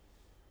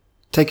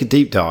Take a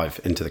deep dive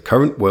into the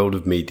current world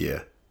of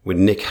media with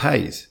Nick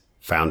Hayes,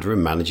 founder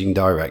and managing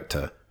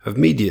director of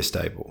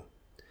MediaStable.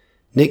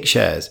 Nick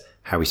shares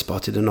how he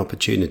spotted an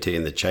opportunity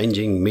in the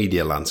changing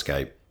media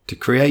landscape to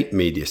create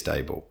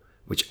MediaStable,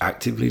 which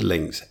actively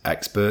links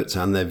experts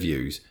and their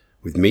views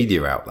with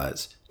media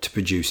outlets to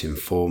produce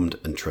informed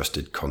and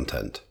trusted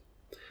content.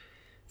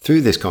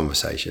 Through this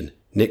conversation,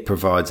 Nick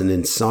provides an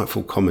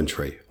insightful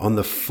commentary on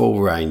the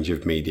full range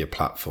of media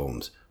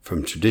platforms,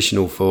 from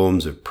traditional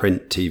forms of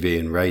print, TV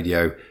and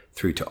radio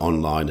through to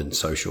online and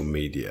social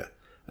media,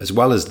 as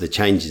well as the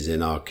changes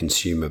in our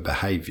consumer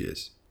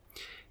behaviours.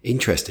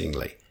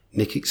 Interestingly,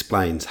 Nick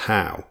explains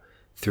how,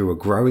 through a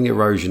growing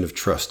erosion of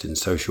trust in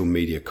social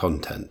media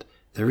content,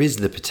 there is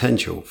the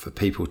potential for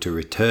people to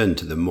return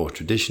to the more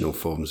traditional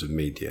forms of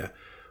media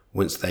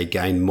once they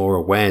gain more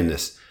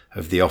awareness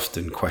of the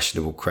often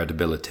questionable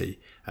credibility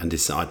and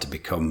decide to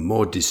become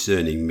more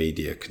discerning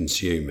media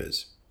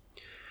consumers.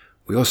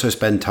 We also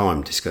spend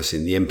time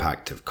discussing the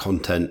impact of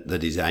content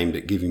that is aimed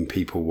at giving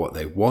people what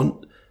they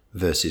want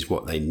versus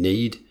what they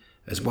need,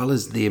 as well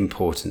as the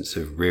importance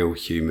of real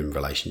human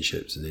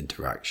relationships and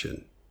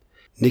interaction.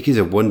 Nick is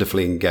a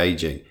wonderfully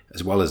engaging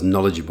as well as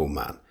knowledgeable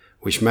man,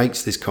 which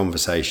makes this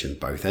conversation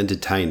both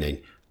entertaining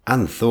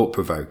and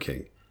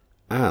thought-provoking,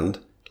 and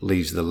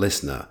leaves the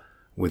listener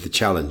with the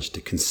challenge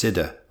to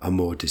consider a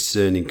more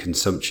discerning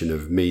consumption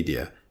of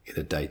media in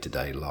a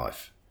day-to-day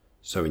life.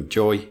 So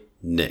enjoy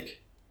Nick.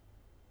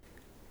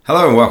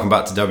 Hello and welcome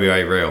back to WA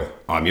Real.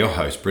 I'm your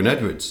host, Bryn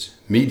Edwards.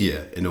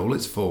 Media in all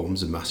its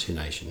forms and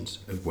machinations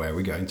of where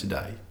we're going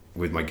today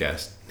with my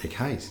guest, Nick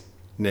Hayes.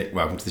 Nick,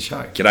 welcome to the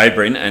show. G'day,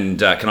 Bryn, and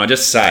can I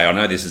just say, I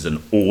know this is an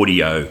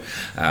audio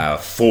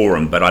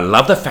forum, but I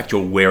love the fact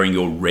you're wearing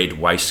your red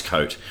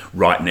waistcoat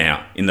right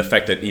now, in the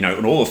fact that, you know,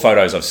 in all the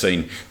photos I've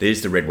seen,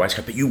 there's the red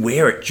waistcoat, but you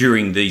wear it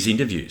during these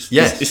interviews.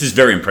 Yes. This is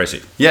very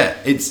impressive. Yeah,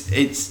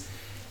 it's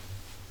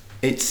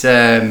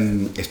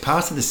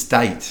part of the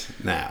state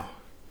now.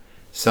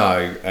 So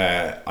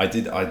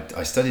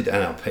I studied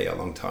NLP a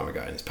long time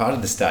ago, and it's part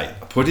of the state.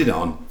 I put it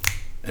on,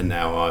 and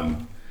now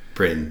I'm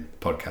Bryn,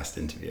 podcast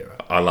interviewer.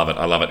 I love it.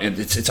 And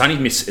it's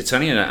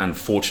only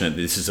unfortunate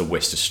that this is a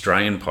West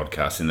Australian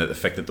podcast, in that the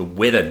fact that the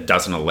weather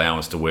doesn't allow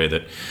us to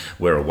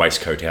wear a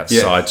waistcoat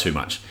outside too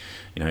much.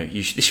 You know,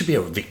 this should be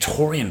a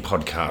Victorian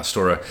podcast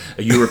or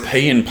a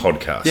European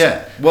podcast.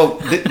 Yeah. Well,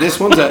 this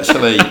one's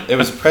actually, it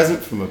was a present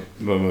from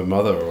my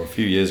mother a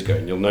few years ago,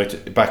 and you'll notice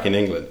back in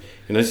England,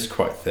 you know, this is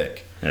quite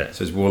thick. Yeah.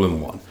 So it's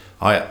woolen one.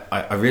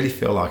 I really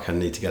feel like I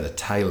need to get a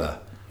tailor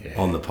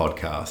on the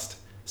podcast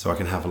so I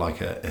can have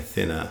like a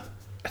thinner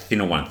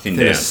one, thin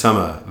down.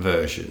 Summer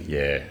version.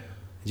 Yeah.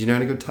 Do you know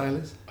any good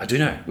tailors? I do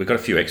know. We've got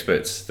a few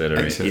experts that are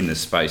Excellent. in the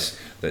space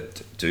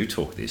that do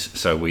talk this,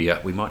 so we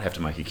might have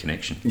to make a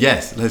connection.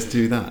 Yes, let's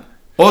do that.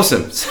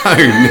 Awesome. So,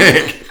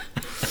 Nick.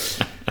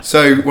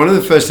 So, one of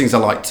the first things I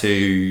like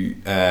to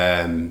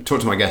talk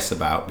to my guests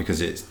about, because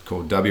it's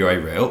called WA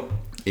Real,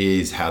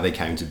 is how they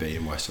came to be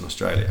in Western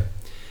Australia.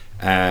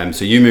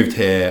 So you moved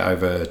here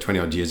over 20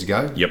 odd years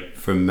ago. Yep.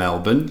 From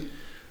Melbourne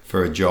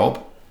for a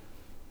job.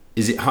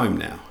 Is it home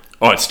now?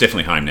 Oh, it's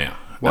definitely home now.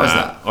 Why is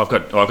that? I've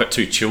got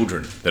two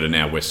children that are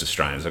now West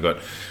Australians. I've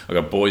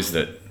got boys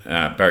that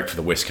barrack for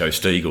the West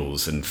Coast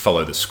Eagles and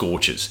follow the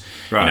Scorchers.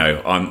 Right. You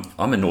know,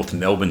 I'm a North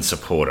Melbourne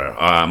supporter.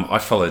 I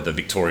follow the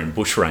Victorian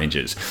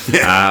Bushrangers.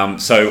 Yeah.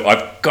 So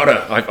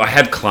I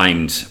have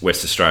claimed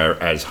West Australia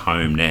as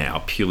home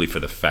now, purely for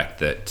the fact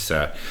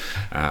that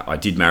I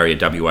did marry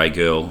a WA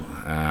girl.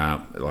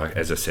 Like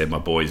as I said, my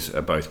boys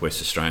are both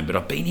West Australian, but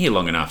I've been here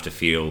long enough to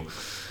feel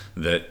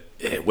that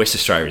West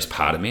Australia is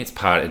part of me.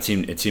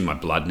 It's in my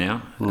blood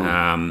now.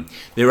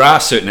 There are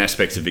certain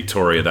aspects of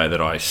Victoria though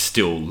that I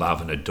still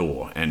love and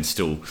adore, and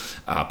still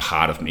are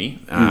part of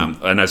me.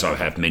 And as I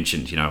have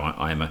mentioned, you know,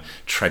 I am a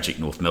tragic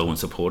North Melbourne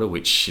supporter,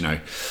 which, you know,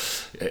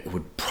 it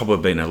would probably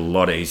have been a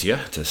lot easier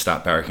to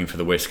start barracking for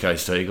the West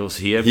Coast Eagles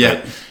here.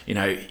 Yeah. But, you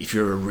know, if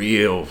you're a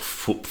real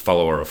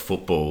follower of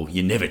football,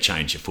 you never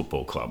change your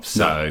football club.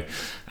 So,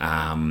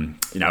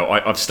 you know,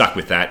 I've stuck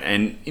with that.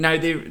 And, you know,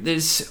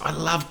 I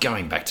love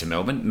going back to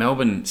Melbourne.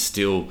 Melbourne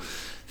still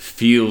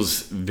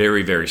feels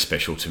very, very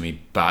special to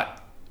me, but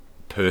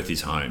Perth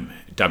is home.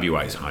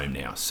 WA is home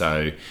now.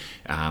 So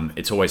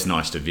it's always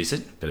nice to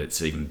visit, but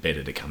it's even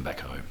better to come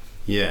back home.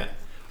 Yeah.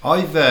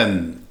 I've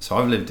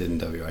lived in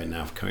WA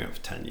now for coming up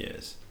for 10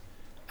 years,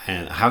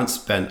 and I haven't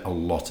spent a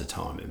lot of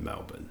time in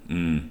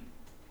Melbourne.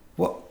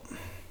 What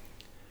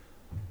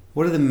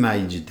are the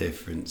major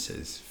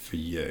differences for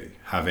you,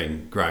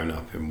 having grown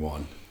up in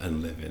one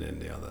and living in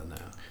the other now?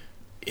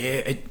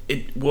 Yeah,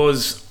 it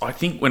was. I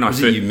think when what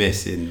did you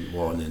miss in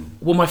one? And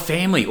well,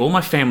 all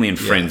my family and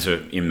friends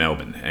are in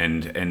Melbourne,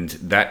 and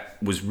that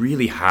was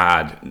really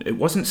hard. It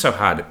wasn't so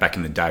hard back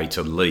in the day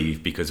to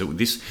leave, because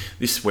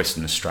this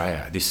Western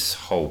Australia, this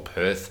whole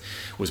Perth,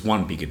 was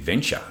one big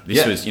adventure.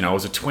 This was, you know, I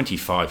was a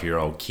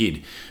 25-year-old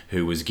kid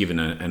who was given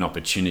an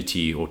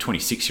opportunity, or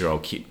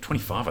 26-year-old kid,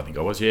 25 I think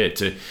I was,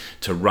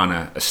 to run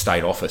a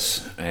state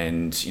office,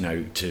 and, you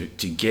know, to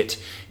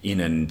get in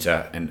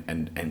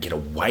and get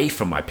away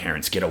from my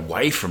parents, get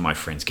away from my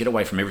friends, get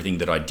away from everything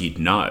that I did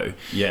know,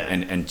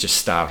 and just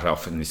start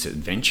off in this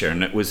adventure.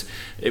 And it was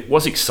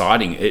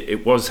exciting.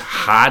 It was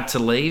hard to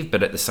leave,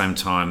 but at the same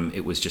time,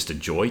 it was just a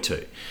joy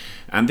to.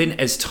 And then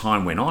as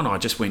time went on, I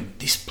just went,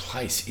 this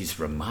place is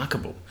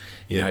remarkable.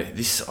 You know,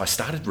 I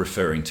started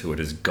referring to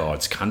it as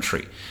God's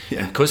country.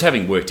 Yeah. Because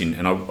having worked in,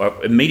 and I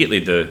immediately,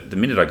 the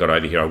minute I got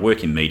over here, I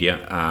work in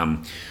media.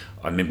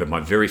 I remember my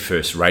very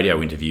first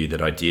radio interview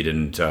that I did,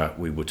 and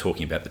we were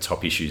talking about the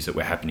top issues that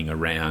were happening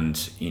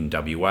around in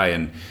WA,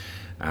 and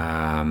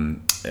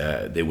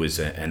there was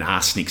an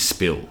arsenic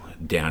spill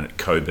down at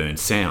Coburn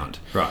Sound.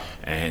 Right.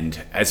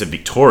 And as a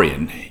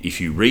Victorian, if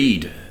you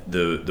read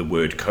the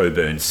word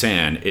Coburn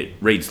Sound, it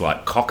reads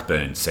like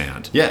Cockburn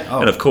Sound. Yeah.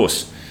 Oh. And of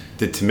course,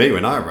 did to me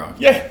when I arrived.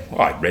 Yeah,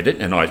 I read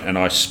it and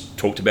I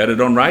talked about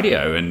it on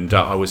radio, and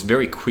I was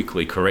very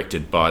quickly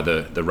corrected by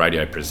the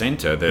radio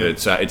presenter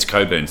that it's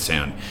Coburn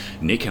Sound,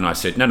 Nick. And I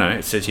said, no,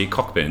 it says here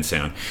Cockburn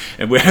Sound.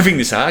 And we're having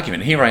this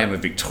argument. Here I am, a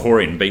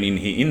Victorian, been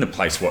in the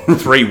place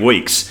 3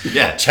 weeks,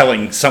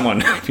 telling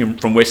someone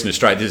from Western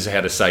Australia this is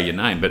how to say your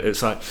name. But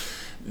it's like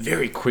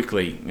very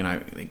quickly,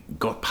 it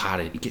got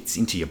part of it gets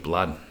into your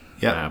blood.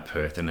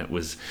 Perth, and it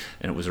was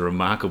a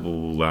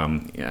remarkable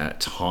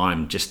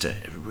time just to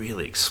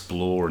really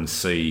explore and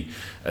see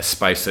a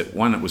space that,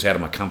 one, it was out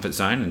of my comfort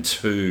zone, and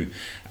two,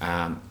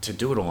 to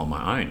do it all on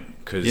my own,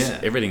 because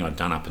everything I'd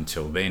done up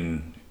until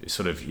then,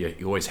 sort of, you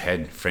always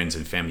had friends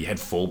and family. You had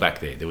fallback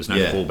there. There was no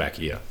fallback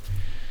here.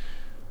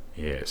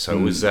 Yeah, so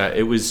it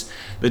was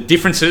the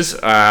differences.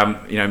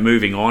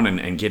 Moving on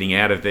and getting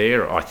out of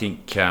there. I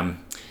think.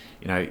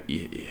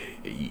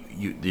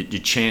 The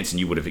chance, and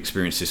you would have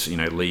experienced this,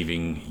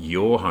 leaving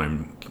your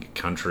home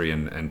country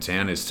and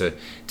town, is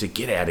to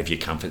get out of your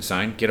comfort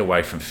zone, get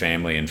away from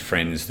family and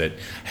friends that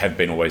have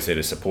been always there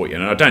to support you.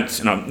 And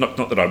I'm not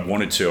that I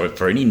wanted to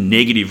for any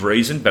negative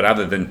reason, but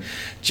other than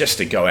just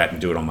to go out and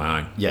do it on my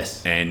own.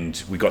 Yes.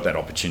 And we got that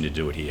opportunity to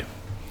do it here.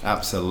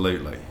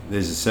 Absolutely.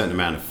 There's a certain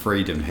amount of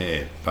freedom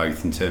here,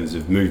 both in terms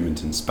of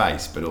movement and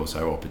space, but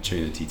also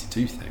opportunity to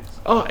do things.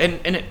 Oh,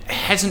 and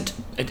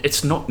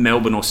it's not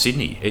Melbourne or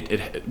Sydney.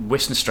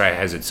 Western Australia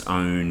has its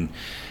own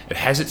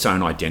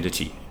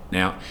identity.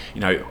 Now,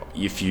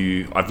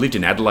 I've lived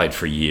in Adelaide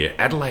for a year.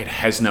 Adelaide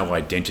has no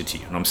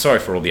identity, and I'm sorry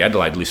for all the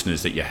Adelaide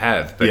listeners that you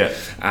have, but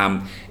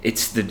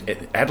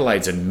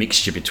Adelaide's a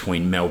mixture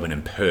between Melbourne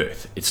and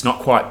Perth. It's not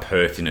quite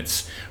Perth in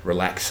its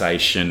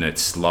relaxation,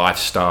 its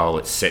lifestyle,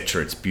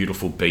 etc. Its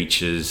beautiful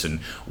beaches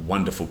and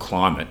wonderful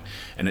climate,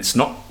 and it's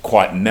not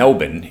quite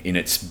Melbourne in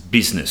its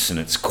business and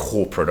its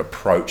corporate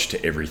approach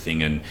to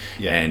everything, and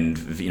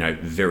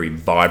very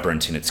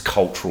vibrant in its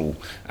cultural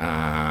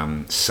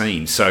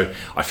scene. So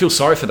I feel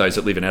sorry for those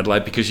that live in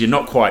Adelaide, because you're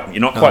not quite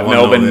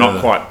Melbourne,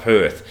 not quite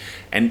Perth,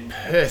 and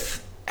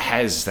Perth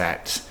has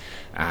that,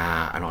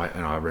 and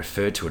I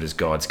refer to it as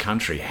God's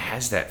country.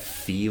 Has that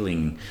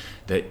feeling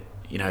that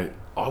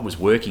I was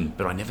working,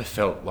 but I never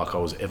felt like I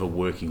was ever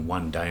working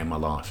one day in my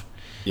life.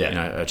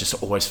 Yeah, I just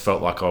always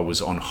felt like I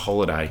was on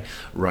holiday,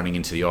 running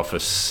into the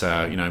office,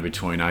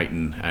 between 8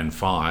 and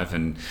 5,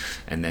 and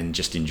then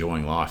just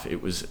enjoying life.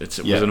 It was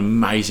an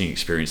amazing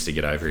experience to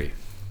get over here.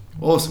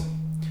 Awesome.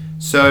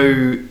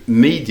 So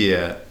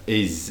media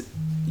is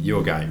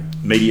your game.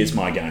 Media is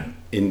my game.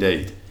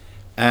 Indeed.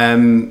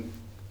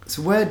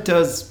 So where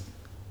does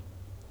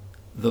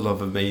the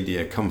love of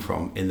media come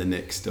from in the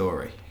Nick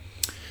story?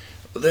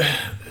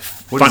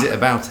 What is it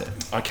about it?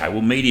 Okay,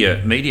 well,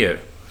 media.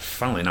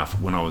 Funnily enough,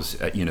 when I was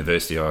at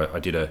university, I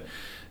did a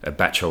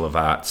Bachelor of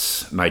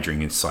Arts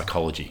majoring in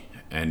psychology,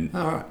 and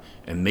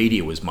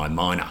media was my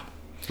minor.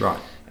 Right.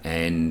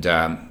 And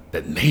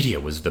but media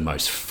was the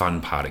most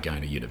fun part of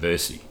going to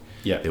university.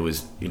 Yeah. There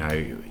was,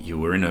 you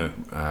were in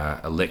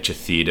a lecture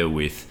theatre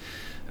with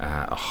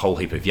a whole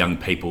heap of young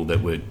people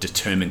that were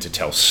determined to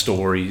tell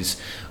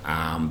stories,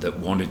 that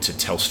wanted to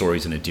tell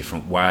stories in a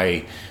different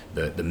way.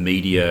 The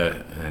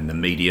media and the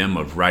medium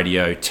of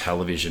radio,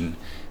 television,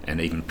 and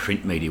even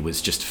print media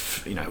was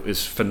just, it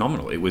was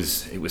phenomenal. It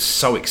was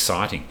so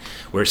exciting.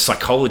 Whereas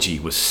psychology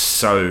was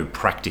so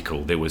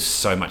practical. There was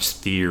so much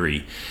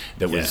theory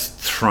that was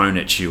thrown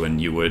at you,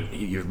 and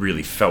you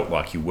really felt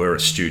like you were a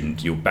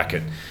student. You were back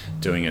at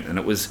doing it, and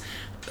it was.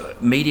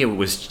 Media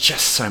was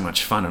just so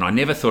much fun, and I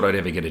never thought I'd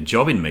ever get a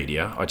job in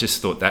media. I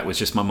just thought that was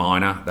just my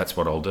minor. That's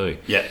what I'll do.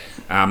 Yeah.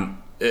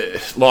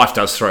 Life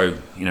does throw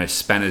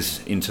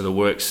spanners into the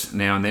works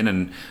now and then,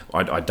 and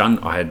I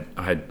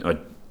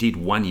did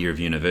 1 year of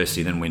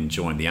university, then went and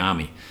joined the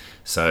army.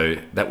 So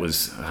that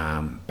was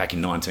back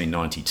in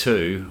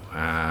 1992.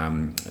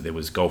 There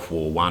was Gulf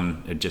War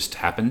One had just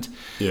happened,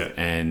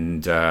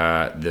 and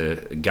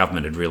the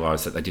government had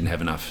realised that they didn't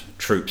have enough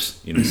troops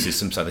in the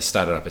system, so they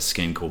started up a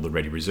scheme called the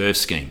Ready Reserve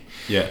Scheme.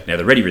 Yeah. Now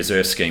the Ready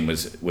Reserve Scheme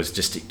was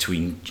just to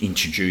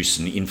introduce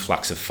an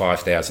influx of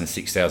 5,000,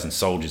 6,000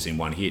 soldiers in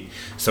one hit.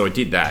 So I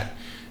did that,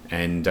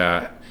 and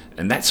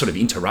that sort of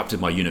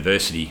interrupted my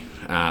university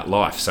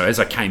life. So as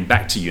I came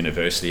back to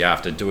university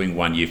after doing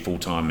 1 year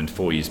full-time and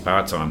 4 years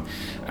part-time,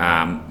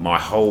 my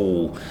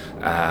whole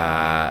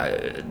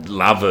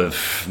love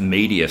of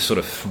media sort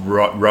of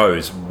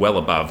rose well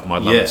above my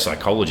love of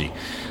psychology.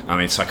 I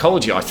mean,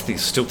 psychology I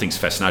still think is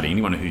fascinating.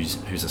 Anyone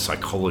who's a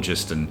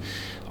psychologist, and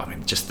I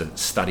mean, just the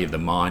study of the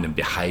mind and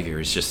behaviour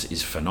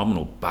is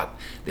phenomenal. But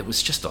there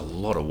was just a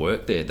lot of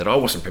work there that I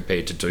wasn't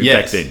prepared to do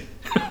back then.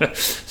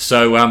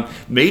 So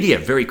media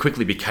very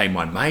quickly became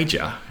my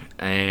major,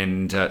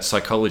 and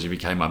psychology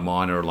became my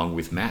minor along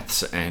with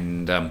maths.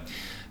 And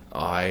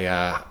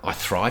I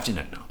thrived in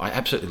it. I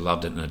absolutely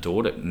loved it and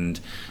adored it, and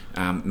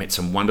met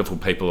some wonderful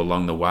people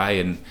along the way.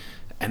 And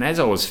as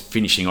I was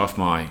finishing off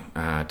my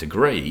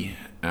degree,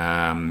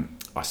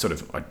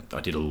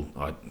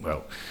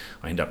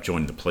 I ended up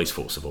joining the police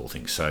force of all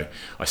things. So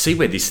I see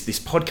where this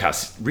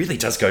podcast really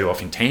does go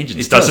off in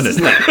tangents, doesn't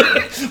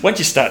it? Once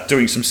you start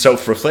doing some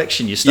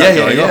self-reflection, you start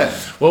going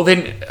off. Well,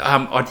 then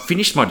I'd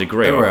finished my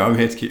degree. Don't worry, I'm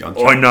here to keep on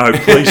track. I know,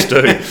 please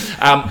do.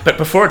 But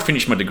before I'd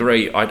finished my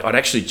degree, I'd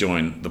actually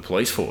joined the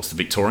police force, the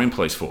Victorian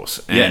police force.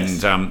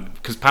 And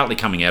because partly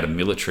coming out of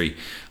military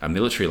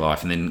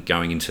life and then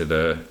going into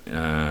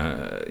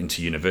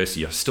into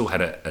university, I still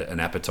had an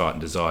appetite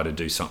and desire to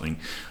do something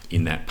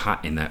in that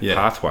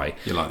pathway.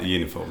 You like the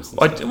uniforms?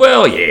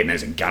 And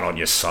there's a gun on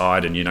your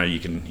side, and you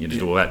can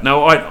do all that.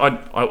 No,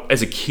 I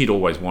as a kid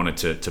always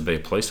wanted to be a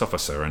police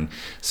officer, and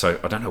so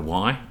I don't know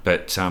why,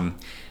 but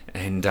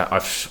I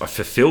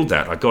fulfilled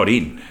that. I got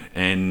in,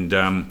 and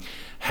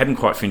hadn't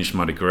quite finished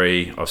my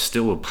degree. I was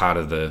still a part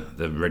of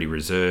the Ready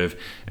Reserve,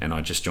 and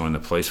I just joined the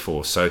police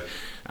force. So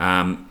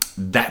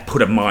that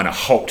put a minor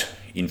halt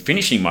in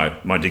finishing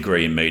my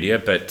degree in media,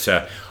 but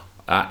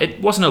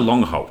it wasn't a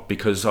long halt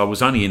because I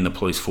was only in the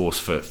police force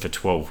for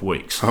 12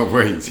 weeks. Oh,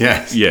 weeks,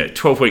 yes. Yeah,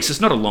 12 weeks.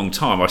 It's not a long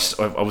time.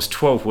 I was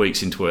 12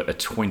 weeks into a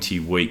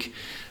 20-week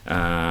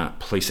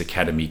police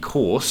academy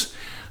course,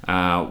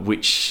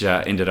 which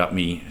ended up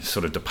me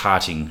sort of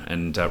departing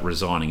and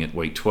resigning at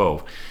week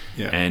 12.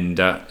 Yeah. And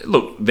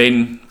look,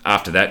 then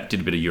after that,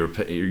 did a bit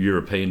of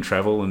European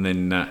travel, and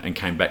then and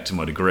came back to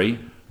my degree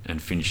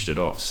and finished it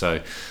off.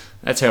 So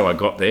that's how I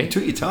got there. You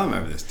took your time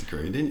over this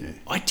degree, didn't you?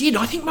 I did.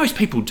 I think most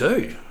people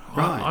do.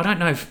 Right. I don't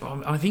know.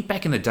 I think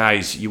back in the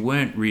days, you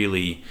weren't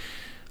really.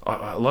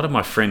 A lot of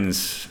my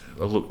friends,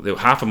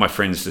 half of my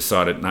friends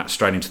decided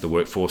straight into the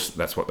workforce.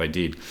 That's what they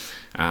did.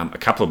 A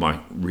couple of my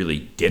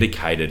really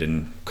dedicated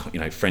and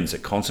friends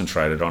that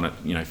concentrated on it,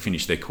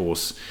 finished their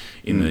course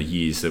in the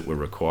years that were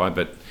required.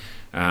 But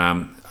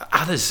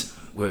others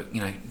were,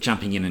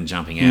 jumping in and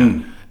jumping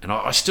out. And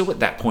I still at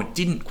that point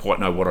didn't quite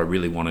know what I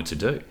really wanted to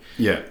do.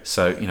 Yeah.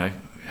 So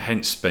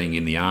hence being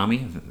in the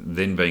army,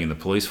 then being in the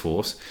police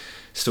force.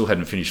 Still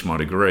hadn't finished my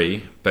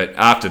degree, but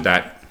after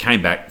that,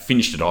 came back,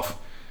 finished it off,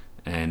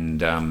 and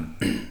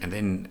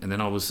then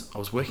I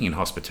was working in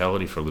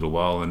hospitality for a little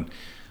while, and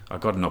I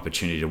got an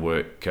opportunity to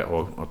work,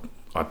 or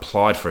I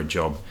applied for a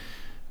job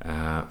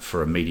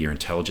for a media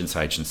intelligence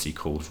agency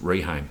called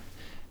Rehaim,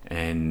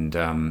 and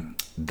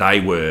they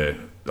were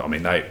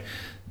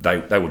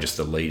just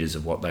the leaders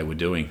of what they were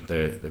doing.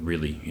 They're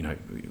really,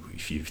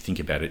 if you think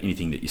about it,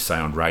 anything that you say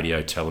on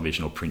radio,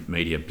 television, or print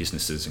media,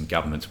 businesses and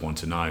governments want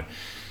to know.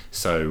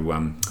 So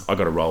I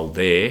got a role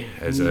there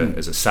as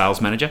a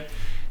sales manager,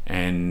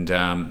 and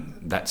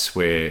that's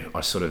where I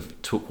sort of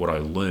took what I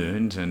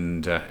learned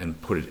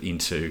and put it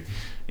into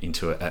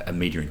a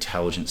media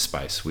intelligence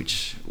space,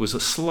 which was a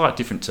slight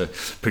different to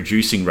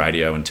producing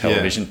radio and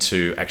television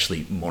to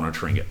actually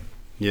monitoring it.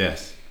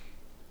 Yes.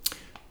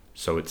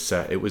 So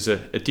it was a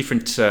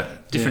different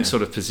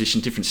sort of position,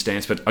 different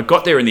stance, but I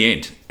got there in the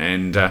end.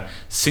 And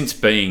since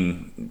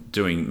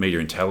doing media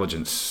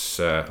intelligence,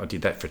 I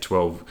did that for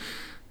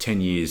 10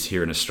 years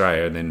here in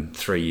Australia, and then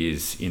 3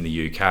 years in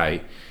the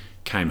UK,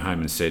 came home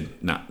and said,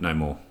 no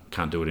more,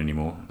 can't do it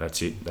anymore.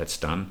 That's it, that's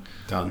done.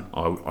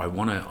 I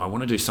want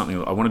to do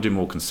something. I want to do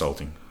more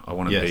consulting. I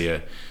want to be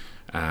a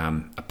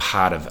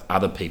part of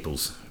other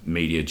people's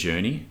media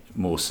journey,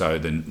 more so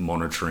than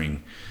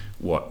monitoring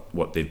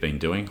what they've been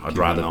doing. I'd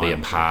rather be a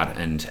part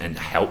and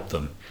help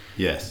them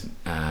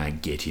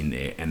get in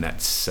there, and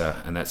that's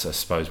I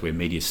suppose where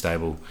Media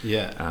Stable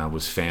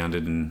was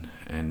founded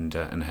and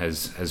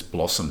has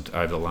blossomed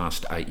over the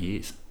last 8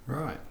 years.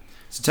 Right.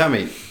 So tell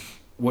me,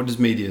 what does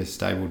Media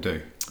Stable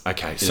do?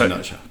 Okay, in a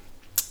nutshell.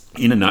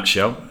 In a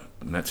nutshell,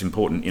 and that's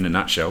important. In a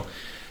nutshell,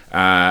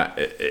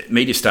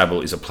 Media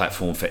Stable is a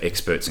platform for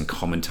experts and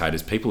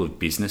commentators, people of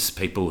business,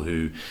 people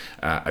who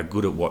are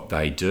good at what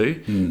they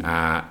do,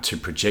 to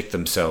project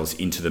themselves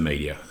into the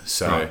media.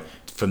 So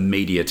for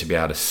media to be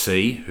able to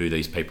see who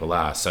these people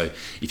are. So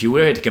if you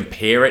were to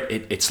compare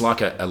it's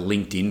like a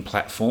LinkedIn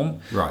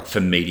platform for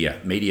media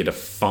to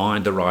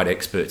find the right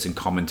experts and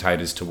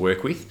commentators to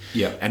work with.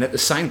 Yeah. And at the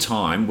same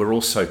time, we're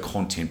also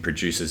content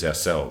producers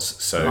ourselves.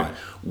 So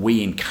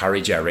we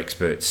encourage our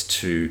experts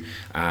to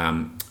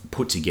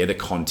put together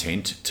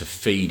content to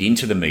feed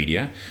into the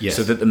media, Yes.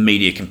 so that the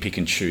media can pick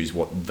and choose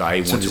what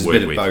they want to there's work a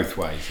bit with. of both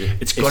ways.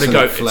 It's if got to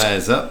go.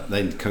 flares up,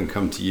 they can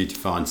come to you to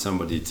find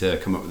somebody to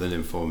come up with an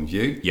informed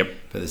view. Yep.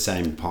 But at the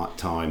same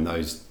time,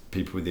 those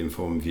people with the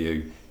informed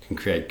view can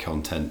create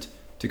content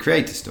to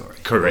create a story.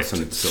 Correct.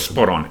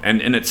 Spot on.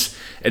 And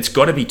it's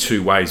got to be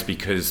two ways,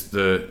 because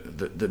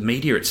the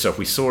media itself,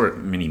 we saw it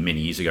many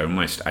years ago,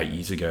 almost 8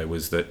 years ago,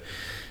 was that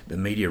the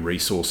media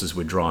resources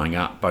were drying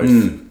up,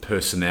 both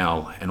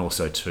personnel and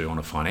also too on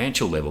a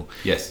financial level.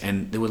 Yes.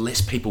 And there were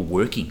less people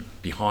working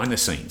behind the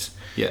scenes.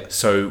 Yeah.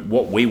 So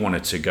what we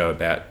wanted to go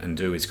about and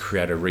do is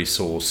create a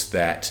resource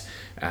that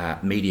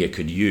media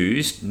could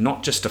use,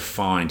 not just to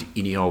find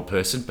any old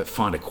person, but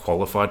find a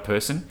qualified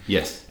person.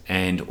 Yes.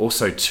 And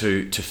also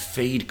to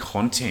feed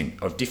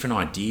content of different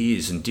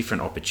ideas and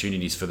different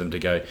opportunities for them to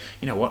go,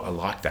 you know what, I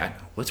like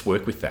that, let's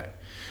work with that.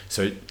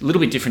 So a little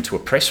bit different to a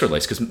press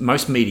release, because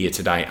most media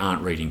today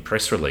aren't reading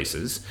press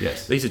releases.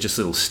 Yes. These are just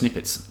little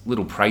snippets,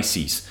 little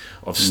précis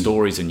of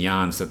stories and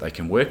yarns that they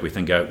can work with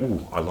and go,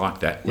 ooh, I like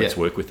that, let's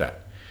work with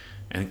that.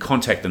 And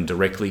contact them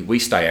directly. We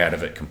stay out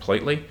of it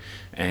completely.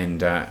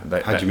 And How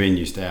do you mean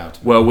you stay out?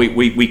 Well,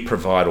 we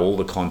provide all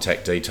the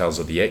contact details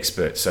of the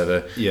expert, so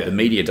the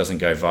media doesn't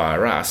go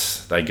via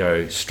us. They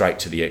go straight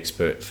to the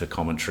expert for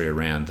commentary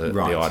around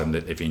the item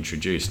that they've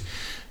introduced.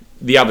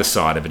 The other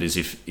side of it is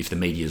if the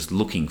media is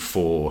looking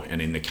for,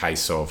 and in the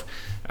case of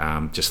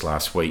just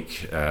last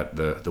week,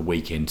 the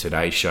Weekend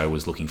Today show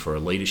was looking for a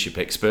leadership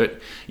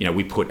expert. You know,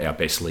 we put our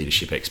best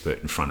leadership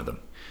expert in front of them.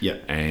 Yeah.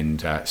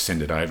 And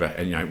send it over,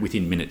 and you know,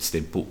 within minutes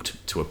they're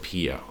booked to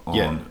appear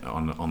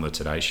on the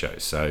Today Show.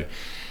 So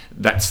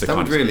that's the that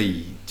kind would of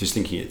really, just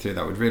thinking it through,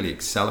 that would really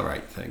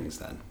accelerate things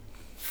then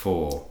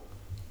for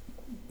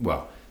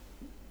the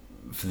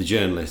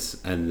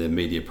journalists and the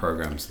media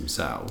programs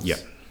themselves. Yeah.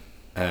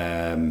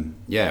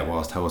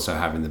 Whilst also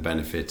having the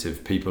benefit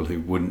of people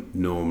who wouldn't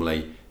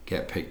normally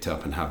get picked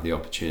up and have the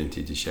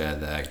opportunity to share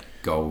their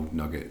gold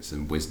nuggets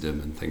and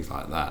wisdom and things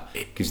like that.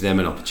 It gives them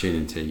an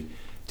opportunity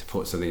to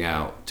put something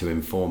out to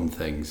inform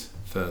things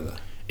further.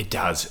 It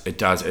does,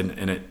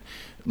 and it.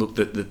 Look,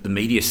 the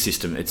media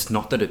system, it's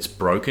not that it's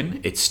broken,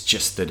 it's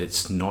just that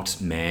it's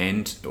not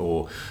manned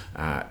or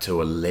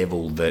to a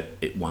level that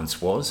it once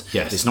was.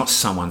 Yes. There's not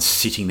someone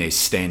sitting there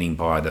standing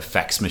by the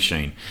fax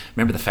machine.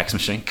 Remember the fax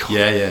machine? God.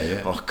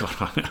 Yeah. Oh,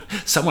 God.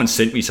 Someone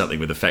sent me something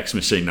with a fax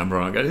machine number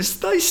on. I go, is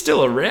they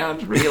still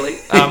around, really?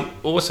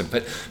 Awesome.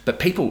 But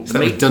people... It's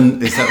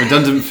that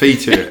redundant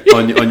feature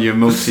on your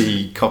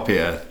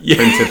multi-copier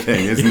printer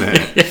thing, isn't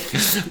it?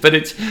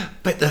 Yeah.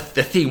 But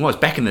the thing was,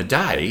 back in the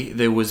day,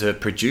 there was a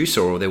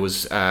producer or there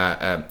was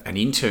an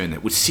intern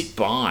that would sit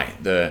by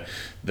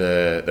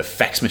the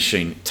fax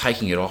machine,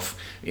 taking it off,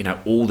 you know,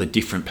 all the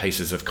different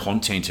pieces of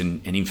content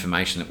and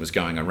information that was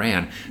going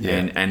around,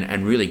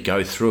 and really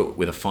go through it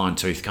with a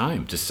fine-tooth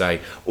comb to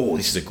say, oh,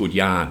 this is a good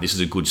yarn, this is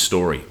a good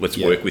story, let's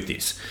work with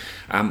this.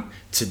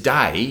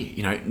 Today,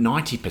 you know,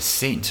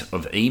 90%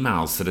 of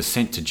emails that are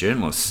sent to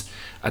journalists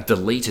are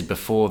deleted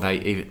before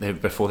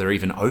they're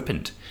even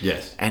opened.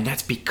 Yes. And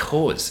that's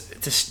because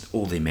just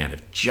all the amount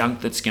of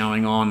junk that's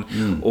going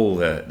on, all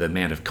the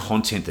amount of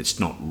content that's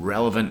not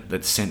relevant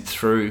that's sent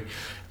through,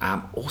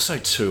 also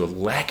to a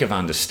lack of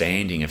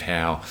understanding of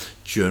how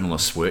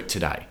journalists work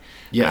today.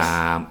 Yes.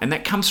 And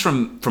that comes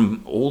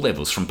from all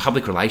levels, from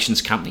public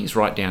relations companies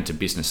right down to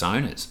business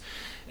owners.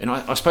 And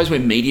I suppose where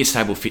Media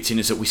Stable fits in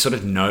is that we sort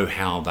of know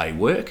how they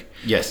work.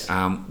 Yes.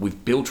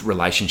 We've built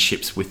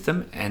relationships with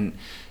them, and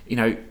you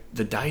know,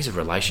 the days of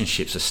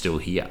relationships are still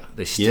here.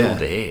 They're still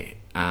there.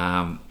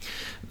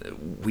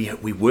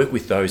 We work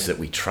with those that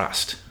we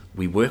trust.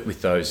 We work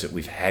with those that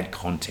we've had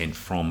content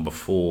from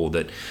before,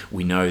 that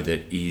we know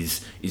that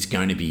is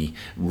going to be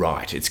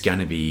right. It's going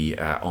to be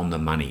on the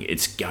money.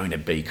 It's going to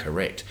be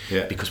correct.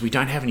 Yeah. Because we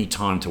don't have any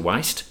time to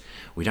waste.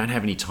 We don't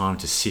have any time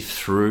to sift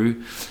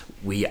through.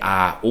 We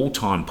are all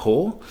time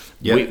poor.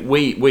 Yep.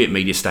 We at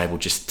Media Stable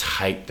just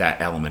take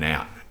that element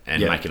out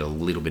and make it a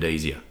little bit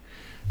easier.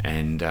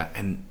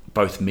 And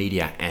both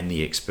media and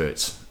the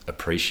experts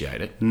appreciate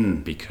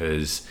it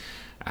because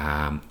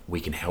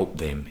we can help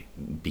them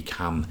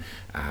become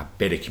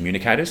better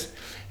communicators,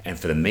 and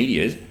for the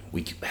media,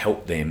 we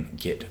help them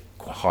get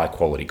high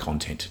quality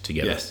content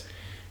together. Yes,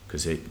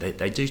 because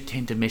they do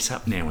tend to mess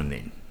up now and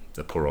then.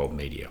 The poor old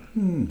media.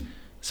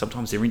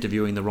 Sometimes they're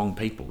interviewing the wrong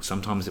people.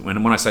 Sometimes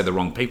when I say the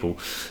wrong people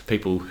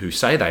who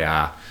say they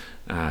are.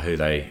 Who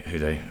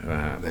they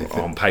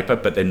on paper,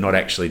 but they're not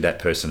actually that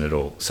person at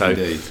all. So,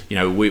 Indeed. You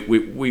know,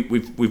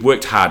 we've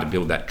worked hard to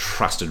build that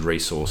trusted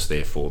resource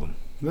there for them.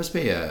 There must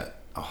be a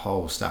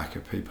whole stack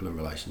of people in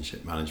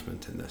relationship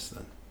management in this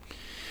then.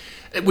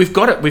 We've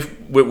got it.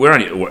 We're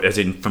only, as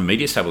in from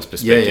Media Stable's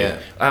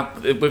perspective.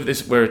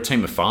 We're a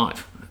team of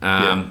 5,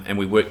 and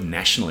we work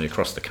nationally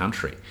across the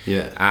country.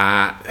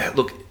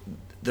 Look,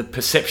 the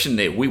perception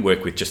there, we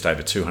work with just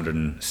over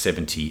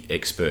 270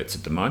 experts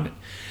at the moment.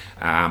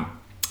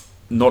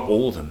 Not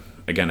all of them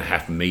are going to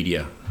have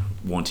media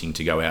wanting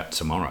to go out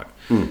tomorrow.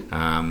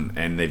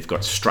 and they've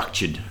got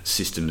structured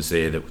systems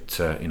there that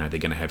they're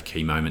going to have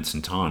key moments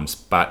and times.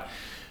 But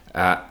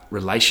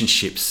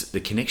relationships, the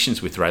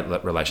connections with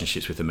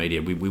relationships with the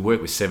media, we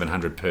work with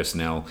 700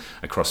 personnel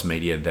across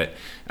media that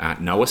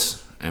know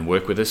us and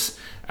work with us,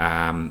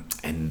 and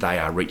they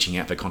are reaching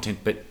out for content.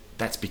 But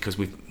that's because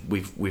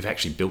we've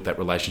actually built that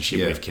relationship.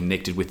 Yeah. We've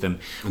connected with them.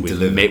 And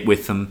we've met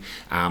with them.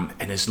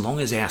 And as long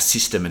as our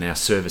system and our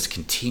service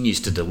continues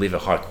to deliver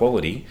high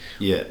quality,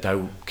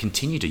 they'll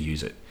continue to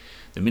use it.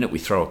 The minute we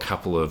throw a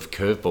couple of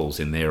curveballs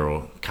in there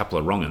or a couple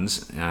of wrong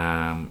uns,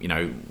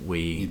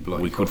 we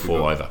could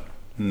fall over.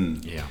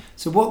 Yeah.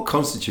 So what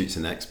constitutes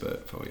an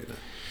expert for you then?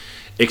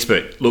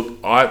 Expert. Look,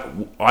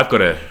 I've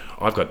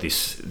got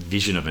this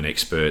vision of an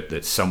expert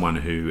that's someone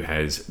who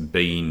has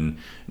been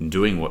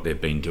doing what they've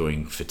been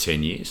doing for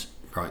 10 years,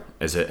 right?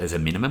 As a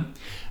minimum.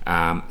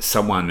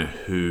 Someone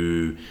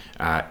who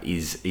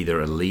is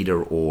either a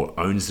leader or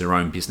owns their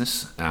own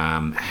business,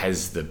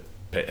 has the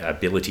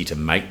ability to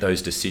make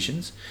those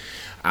decisions,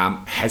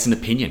 has an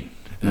opinion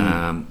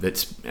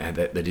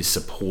that is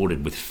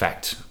supported with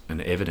fact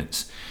and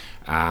evidence.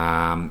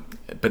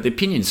 But the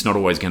opinion's not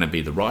always going to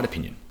be the right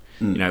opinion.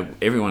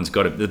 Everyone's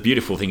got the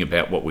beautiful thing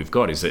about what we've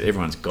got is that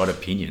everyone's got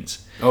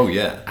opinions. Oh,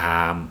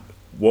 yeah.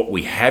 What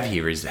we have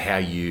here is how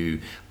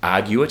you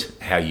argue it,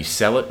 how you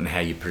sell it, and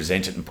how you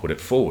present it and put it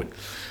forward.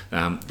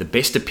 The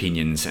best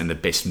opinions and the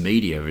best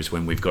media is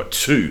when we've got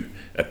two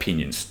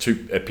opinions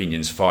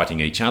fighting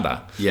each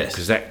other. Yes.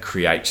 Because that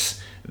creates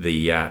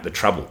the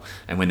trouble.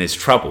 And when there's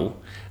trouble,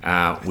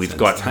 we've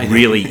got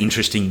really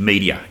interesting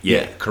media.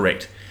 Yeah,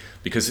 correct.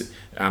 Because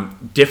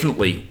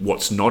definitely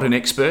what's not an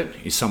expert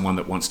is someone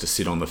that wants to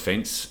sit on the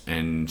fence,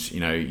 and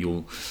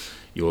you'll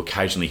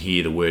occasionally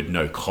hear the word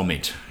no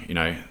comment.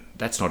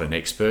 That's not an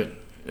expert.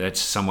 That's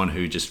someone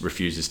who just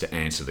refuses to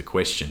answer the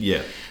question.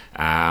 Yeah.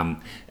 An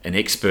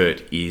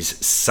expert is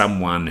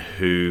someone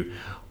who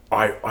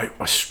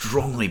I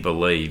strongly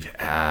believe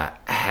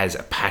has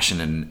a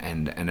passion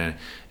and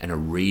a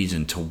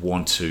reason to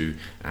want to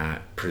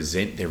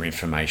present their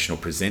information or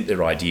present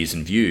their ideas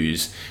and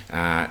views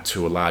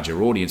to a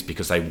larger audience,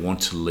 because they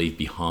want to leave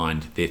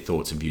behind their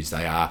thoughts and views.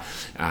 They want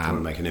to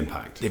make an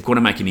impact. They've got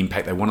to make an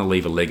impact. They want to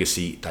leave a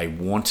legacy. They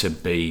want to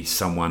be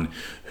someone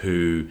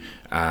who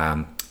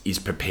is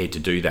prepared to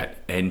do that.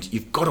 And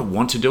you've got to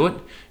want to do it.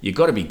 You've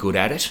got to be good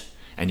at it.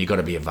 And you've got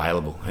to be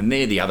available. And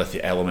they're the other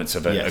elements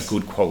of a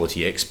good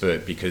quality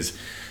expert, because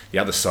the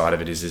other side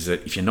of it is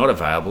that if you're not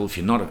available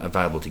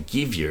to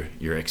give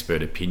your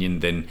expert opinion,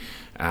 then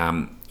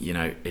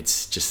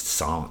it's just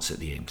silence at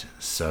the end.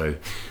 So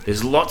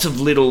there's lots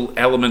of little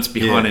elements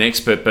behind an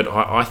expert, but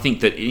I think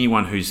that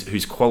anyone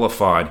who's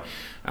qualified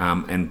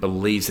and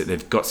believes that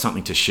they've got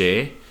something to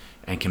share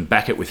and can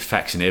back it with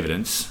facts and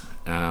evidence,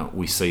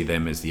 we see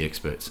them as the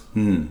experts.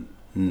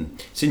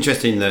 It's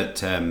interesting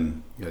that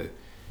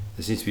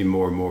there seems to be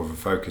more and more of a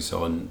focus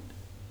on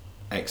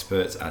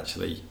experts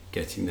actually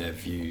getting their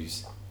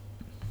views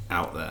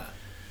out there,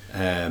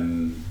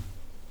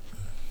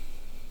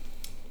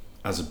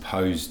 as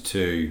opposed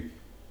to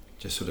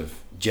just sort of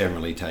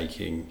generally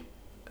taking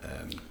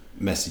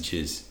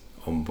messages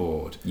on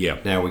board. Yeah.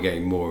 Now we're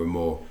getting more and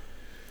more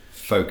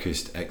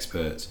focused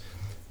experts,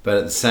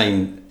 but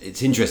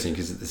it's interesting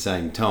because at the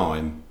same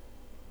time,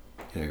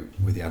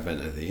 with the advent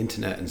of the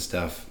internet and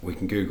stuff, we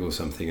can Google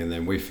something and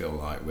then we feel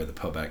like we're the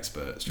pub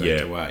expert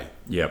straight away.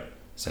 Yep.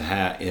 So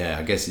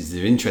I guess it's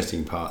the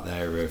interesting part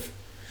there of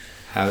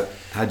how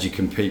do you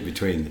compete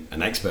between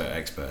an expert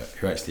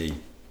who actually,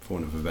 for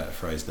want of a better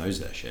phrase, knows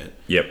their shit.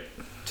 Yep.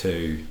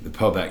 To the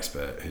pub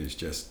expert who's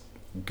just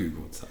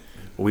Googled something.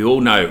 We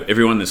all know,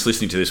 everyone that's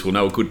listening to this will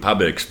know a good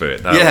pub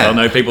expert. They'll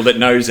know people that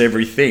knows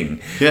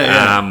everything.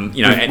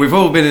 Yeah. We've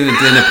all been in a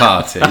dinner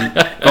party,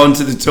 gone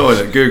to the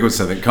toilet, Googled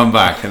something, come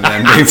back, and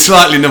then been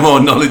slightly more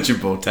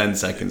knowledgeable 10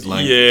 seconds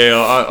later.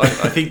 Yeah,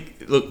 I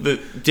think, look,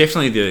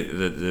 definitely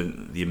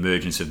the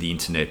emergence of the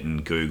internet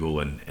and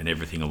Google and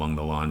everything along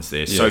the lines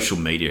there. Yeah. Social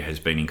media has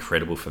been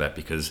incredible for that,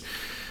 because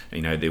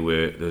there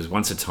was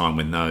once a time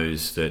when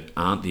those that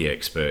aren't the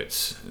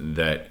experts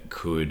that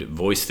could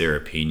voice their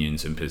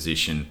opinions and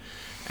position,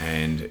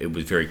 and it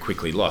was very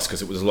quickly lost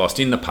because it was lost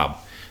in the pub.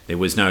 There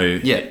was no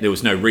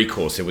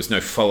recourse. There was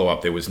no follow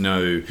up. There was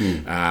no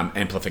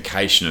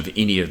amplification of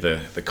any of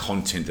the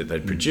content that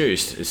they'd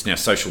produced. It's now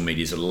social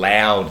media's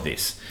allowed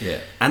this. Yeah,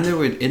 and there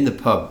were in the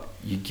pub.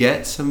 You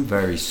get some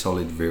very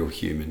solid, real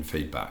human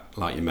feedback,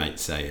 like your mate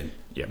saying,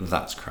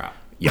 "That's crap."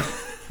 Yeah,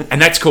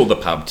 and that's called the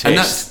pub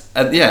test.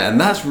 And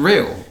that's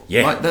real.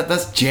 Yeah, like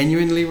that's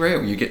genuinely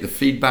real. You get the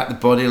feedback, the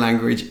body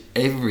language,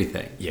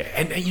 everything. Yeah,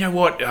 and you know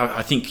what?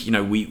 I think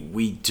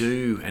we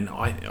do, and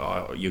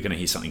you're going to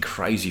hear something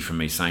crazy from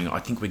me saying I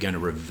think we're going to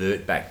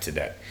revert back to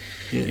that.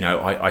 Yeah.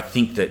 I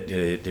think that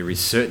there is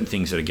certain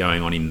things that are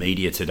going on in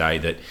media today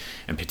that,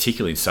 and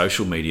particularly in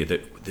social media,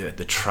 that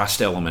the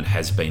trust element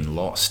has been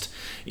lost.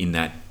 In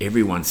that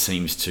everyone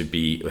seems to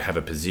have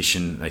a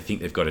position they think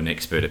they've got an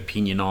expert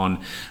opinion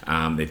on,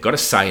 they've got a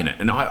say in it,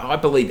 and I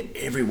believe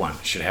everyone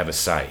should have a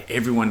say.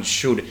 Everyone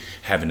should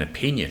have an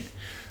opinion,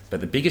 But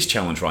the biggest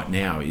challenge right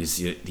now is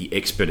the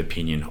expert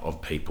opinion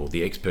of people,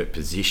 the expert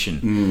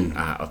position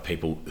of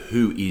people.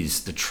 Who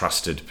is the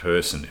trusted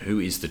person? Who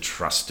is the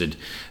trusted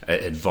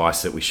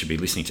advice that we should be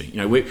listening to? You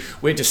know,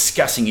 we're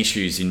discussing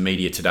issues in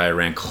media today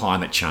around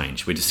climate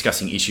change. We're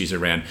discussing issues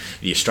around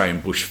the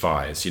Australian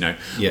bushfires. You know,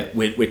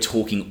 we're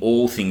talking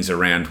all things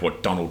around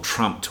what Donald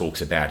Trump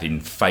talks about in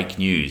fake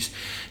news.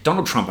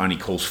 Donald Trump only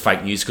calls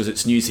fake news because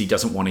it's news he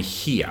doesn't want to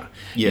hear.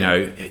 Yeah. You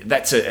know,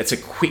 that's a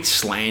quick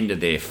slander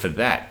there for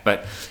that.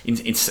 But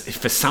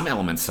for some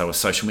elements, though, of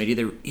social media,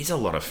 there is a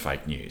lot of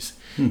fake news.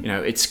 You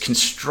know, it's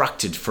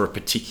constructed for a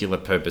particular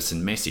purpose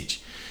and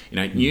message. You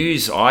know,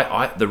 news,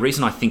 the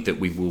reason I think that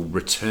we will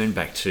return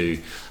back to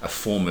a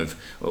form of,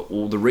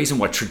 or the reason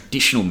why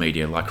traditional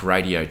media like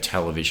radio,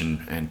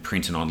 television and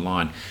print and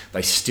online,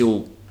 they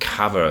still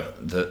cover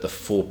the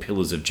four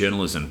pillars of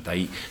journalism.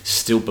 They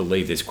still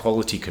believe there's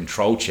quality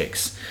control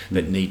checks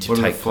that need to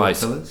take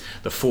place. Pillars?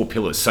 The four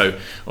pillars. So,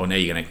 now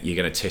you're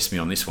gonna test me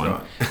on this one.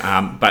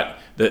 Right. But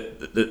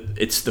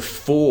it's the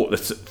four.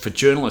 For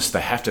journalists,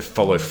 they have to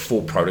follow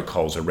four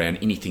protocols around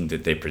anything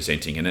that they're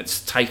presenting, and it's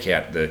take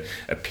out the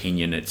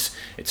opinion. It's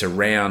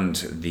around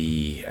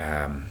the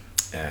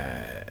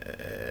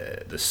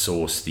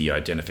source, the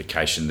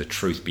identification, the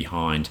truth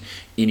behind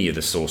any of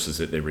the sources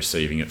that they're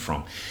receiving it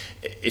from.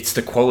 It's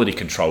the quality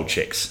control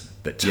checks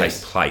that take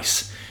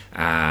place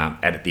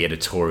at the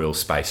editorial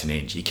space and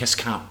end. You just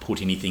can't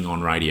put anything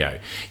on radio.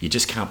 You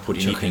just can't put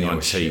anything on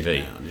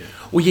TV.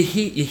 Well, you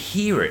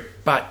hear it,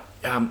 but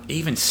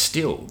even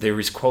still, there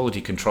is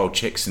quality control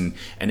checks and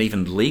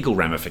even legal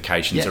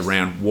ramifications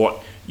around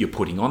what you're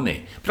putting on there.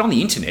 But on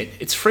the internet,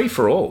 it's free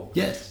for all.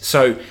 Yes.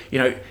 So, you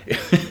know,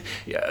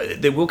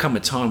 there will come a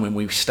time when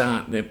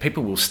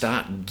people will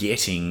start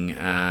getting,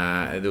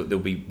 there'll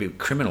be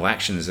criminal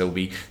actions, there'll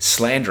be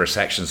slanderous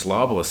actions,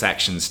 libelous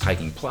actions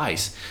taking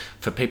place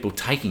for people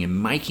taking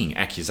and making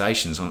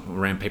accusations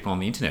around people on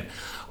the internet.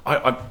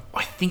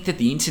 I think that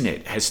the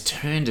internet has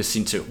turned us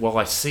into, while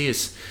I see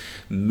us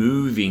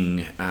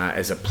moving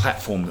as a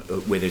platform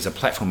where there's a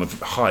platform of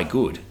high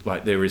good,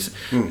 like there is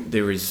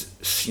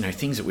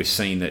things that we've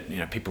seen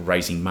that people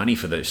raising money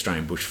for the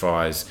Australian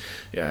bushfires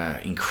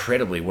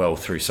incredibly well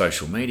through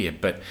social media,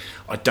 but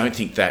I don't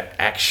think that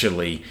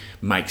actually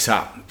makes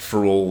up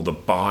for all the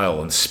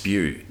bile and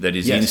spew that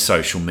is in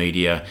social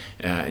media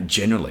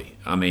generally.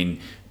 I mean,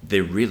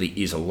 there really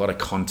is a lot of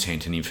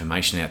content and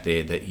information out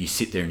there that you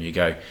sit there and you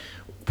go,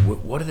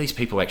 what are these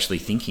people actually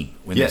thinking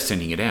when they're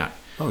sending it out?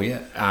 Oh,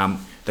 yeah.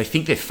 They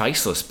think they're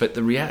faceless, but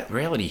the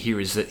reality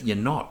here is that you're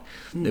not.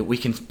 That we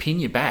can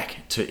pin you back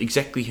to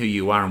exactly who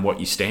you are and what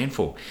you stand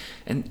for.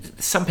 And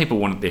some people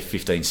want their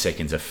 15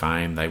 seconds of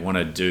fame. They want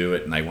to do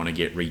it and they want to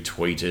get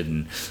retweeted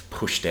and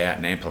pushed out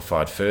and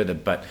amplified further.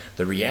 But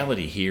the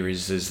reality here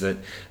is that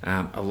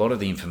a lot of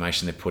the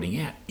information they're putting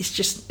out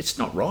it's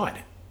not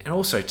right. And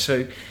also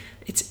too,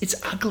 it's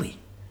ugly.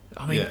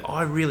 I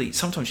mean,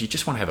 sometimes you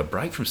just want to have a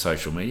break from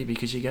social media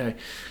because you go,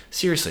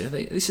 seriously,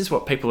 this is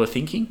what people are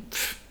thinking?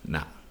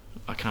 No,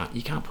 I can't.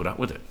 You can't put up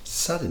with it.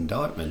 Sad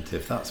indictment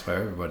if that's where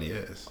everybody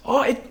is.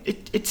 Oh,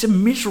 it's a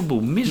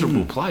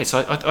miserable place.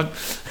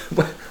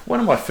 One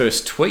of my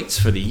first tweets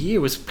for the year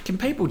was, can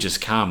people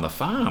just calm the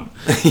farm?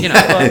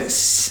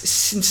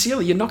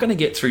 Sincerely, you're not going to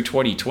get through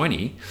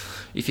 2020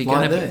 if you're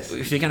going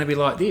to be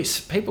like this.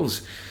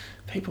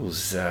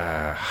 People's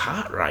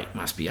heart rate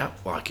must be up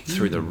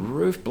through the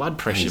roof. Blood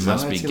pressure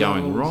must be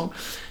going wrong.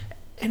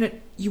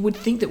 And you would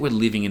think that we're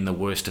living in the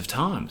worst of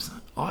times.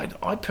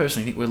 I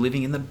personally think we're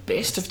living in the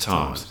best of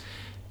times.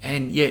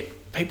 And yet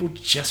people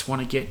just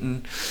want to get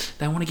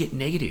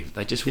negative.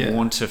 They just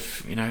want to,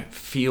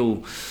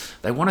 feel,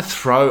 they want to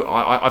throw,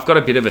 I've got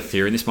a bit of a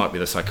theory, and this might be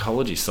the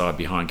psychology side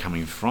behind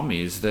coming from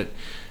me, is that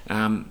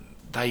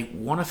they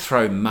want to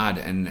throw mud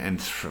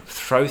and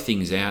throw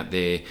things out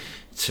there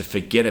to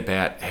forget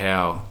about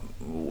how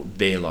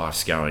their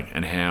life's going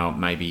and how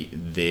maybe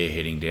they're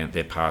heading down,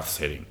 their path's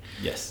heading.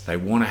 Yes. They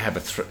want to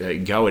have a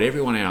go at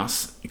everyone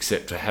else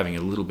except for having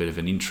a little bit of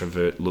an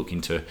introvert look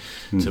into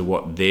to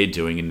what they're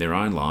doing in their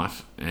own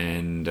life.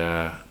 And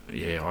I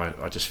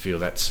just feel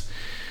that's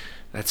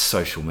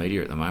social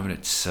media at the moment.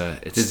 It's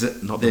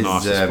not the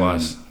nicest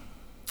place.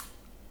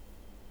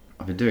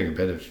 I've been doing a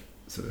bit of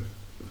sort of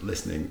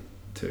listening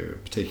to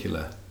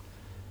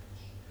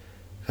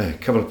a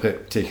couple of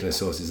particular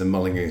sources and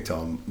mulling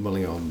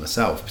on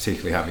myself,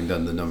 particularly having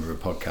done the number of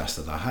podcasts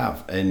that I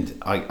have. And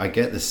I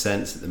get the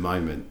sense at the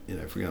moment,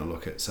 if we're going to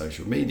look at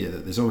social media,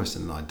 that there's almost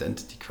an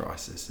identity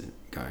crisis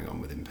going on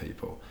within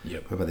people,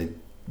 whereby they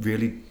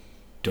really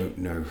don't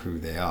know who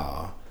they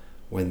are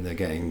when they're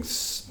getting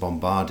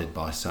bombarded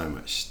by so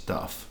much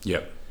stuff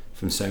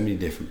from so many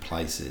different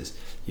places.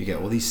 You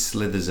get all these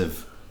slithers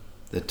of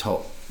the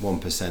top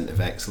 1% of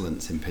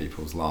excellence in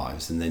people's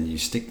lives, and then you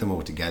stick them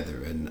all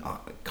together and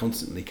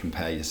constantly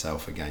compare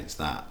yourself against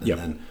that, and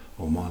then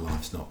my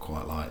life's not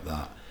quite like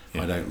that.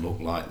 I don't look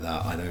like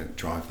that. I don't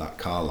drive that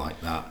car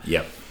like that.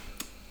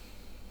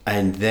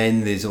 And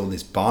then there's all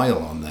this bile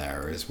on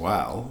there as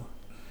well.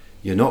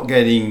 You're not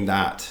getting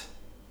that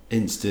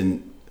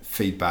instant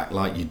feedback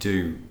like you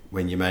do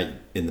when you make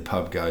in the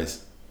pub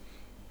goes,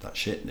 "That's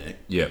shit, Nick."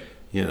 Yeah.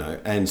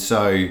 And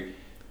so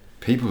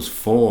people's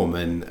form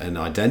and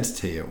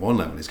identity at one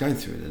level is going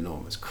through an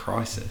enormous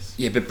crisis.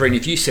 Yeah, but Brent,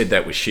 if you said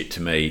that was shit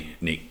to me,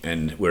 Nick,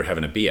 and we're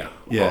having a beer,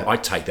 I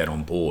take that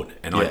on board,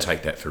 and I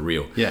take that for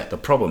real. Yeah. The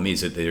problem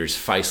is that there's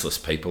faceless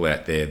people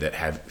out there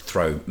that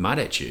throw mud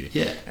at you.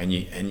 Yeah.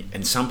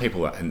 And some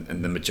people,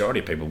 and the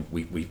majority of people,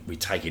 we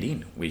take it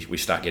in. We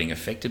start getting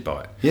affected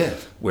by it. Yeah.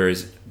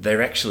 Whereas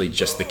they're actually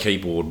just the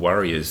keyboard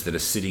warriors that are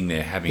sitting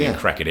there having a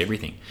crack at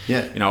everything.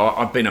 Yeah.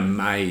 I've been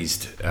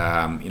amazed.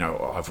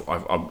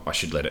 I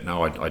should let it know.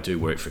 I do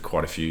work for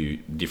quite a few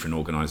different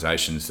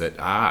organisations that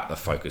are the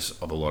focus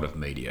of a lot of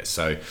media.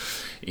 So,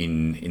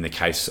 in the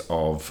case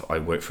of, I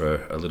work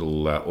for a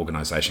little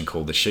organisation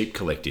called the Sheep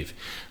Collective.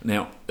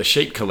 Now, the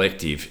Sheep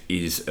Collective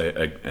is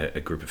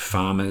a group of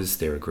farmers.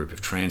 They're a group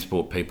of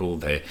transport people.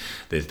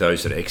 There's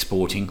those that are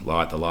exporting,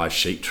 like the live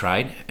sheep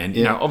trade, and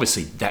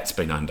obviously that's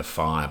been under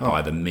fire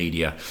by the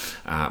media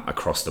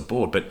across the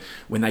board. But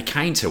when they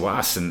came to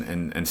us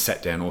and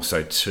sat down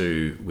also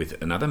too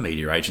with another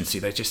media agency,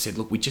 they just said,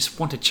 look, we just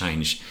want to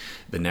change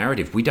the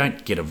narrative. We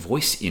don't get a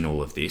voice in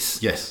all of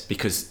this. Yes.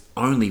 Because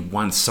only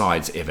one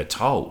side's ever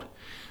told.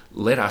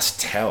 Let us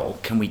tell.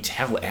 Can we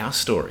tell our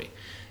story?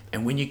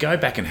 And when you go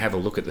back and have a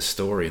look at the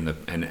story and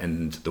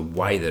the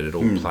way that it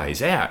all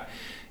plays out,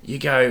 you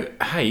go,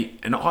 hey,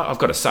 and I've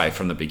got to say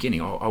from the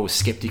beginning, I was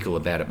skeptical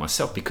about it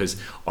myself because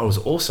I was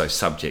also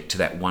subject to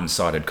that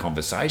one-sided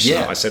conversation.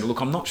 Yeah. I said, look,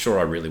 I'm not sure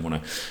I really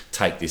want to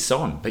take this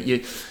on. But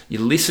you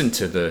listen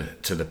to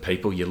the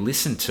people, you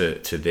listen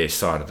to their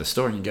side of the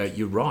story, and you go,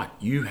 you're right.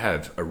 You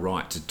have a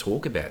right to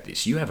talk about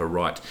this. You have a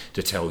right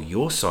to tell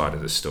your side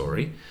of the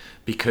story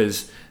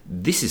because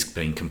this has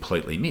been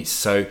completely missed.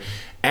 So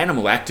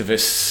animal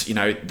activists,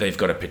 they've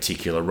got a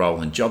particular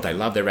role and job. They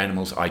love their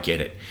animals. I get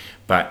it.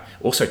 But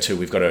also, too,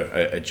 we've got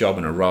a job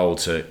and a role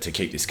to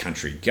keep this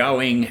country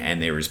going,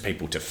 and there is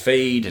people to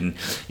feed. And,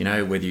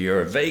 whether you're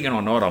a vegan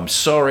or not, I'm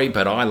sorry,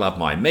 but I love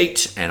my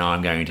meat, and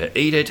I'm going to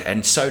eat it,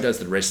 and so does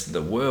the rest of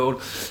the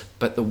world.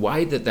 But the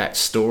way that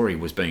story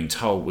was being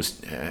told was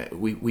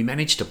we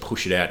managed to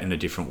push it out in a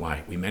different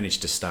way. We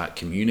managed to start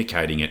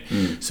communicating it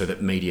so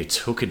that media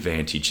took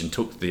advantage and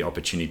took the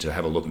opportunity to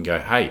have a look and go,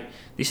 hey,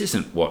 this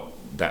isn't what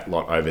that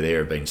lot over there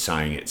have been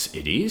saying it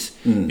is.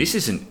 This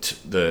isn't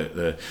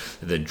the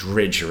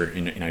drudge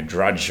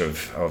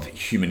of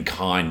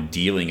humankind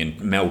dealing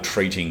and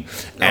maltreating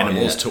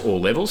animals to all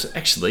levels.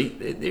 Actually,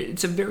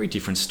 it's a very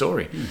different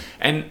story.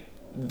 And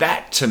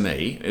that, to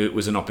me, it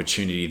was an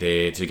opportunity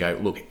there to go,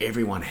 look,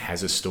 everyone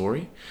has a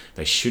story.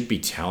 They should be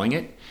telling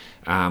it.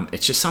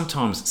 It's just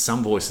sometimes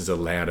some voices are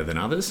louder than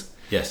others.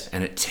 Yes.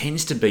 And it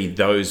tends to be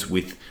those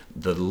with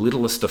the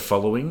littlest of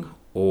following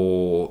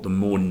or the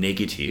more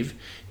negative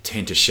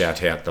tend to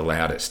shout out the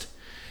loudest.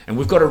 And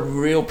we've got a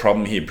real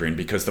problem here, Bryn,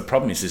 because the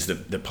problem is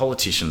that the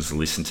politicians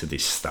listen to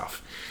this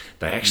stuff.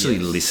 They actually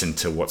listen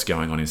to what's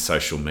going on in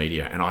social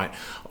media. And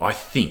I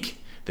think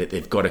that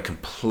they've got to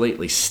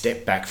completely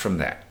step back from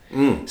that.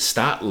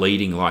 Start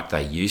leading like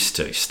they used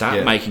to.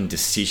 Start making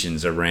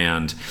decisions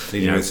around...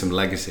 Leading with some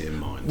legacy in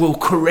mind. Well,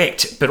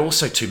 correct. But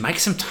also to make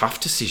some tough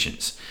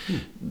decisions.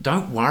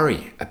 Don't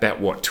worry about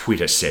what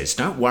Twitter says.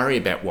 Don't worry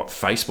about what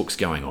Facebook's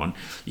going on.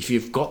 If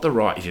you've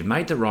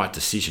made the right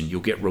decision, you'll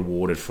get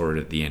rewarded for it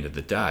at the end of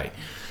the day.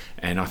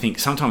 And I think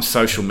sometimes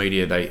social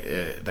media,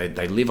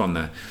 they live on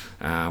the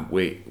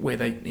where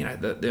they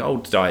the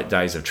old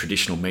days of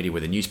traditional media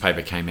where the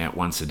newspaper came out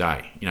once a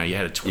day. You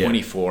had a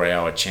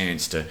 24-hour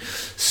chance to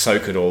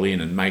soak it all in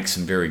and make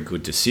some very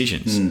good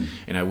decisions. We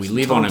some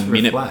live on a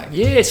minute. Reflect.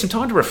 Yeah, some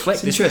time to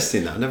reflect. It's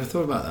interesting though. I never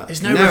thought about that.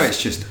 There's no now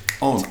it's just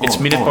on. It's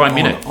minute by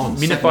minute,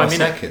 minute by minute.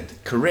 Second.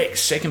 Correct,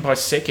 second by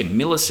second,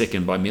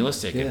 millisecond by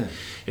millisecond. Yeah.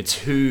 It's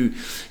who,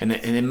 and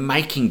they're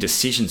making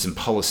decisions and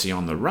policy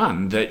on the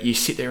run that you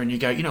sit there and you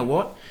go, you know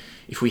what?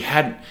 If we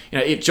had,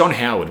 John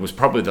Howard was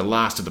probably the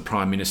last of the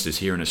prime ministers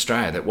here in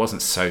Australia that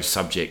wasn't so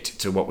subject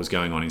to what was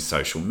going on in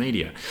social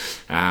media.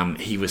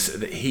 Facebook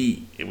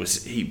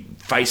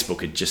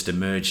had just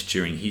emerged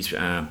during his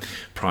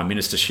prime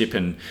ministership,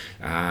 and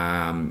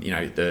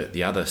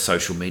the other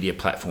social media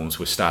platforms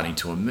were starting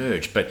to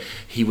emerge. But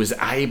he was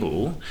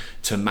able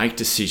to make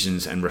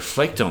decisions and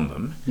reflect on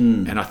them.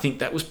 And I think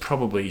that was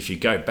probably, if you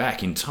go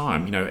back in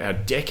time, our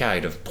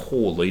decade of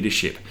poor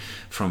leadership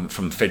from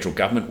federal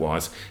government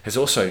wise has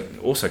also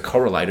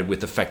correlated with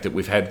the fact that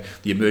we've had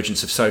the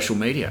emergence of social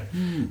media.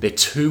 They're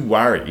too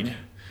worried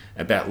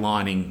about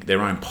lining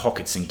their own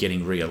pockets and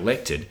getting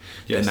re-elected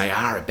than they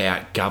are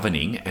about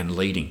governing and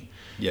leading.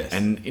 Yes.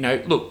 And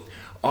look,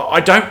 I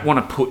don't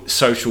want to put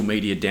social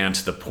media down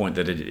to the point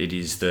that it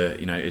is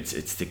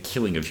it's the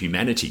killing of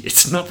humanity.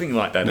 It's nothing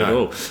like that at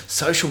all.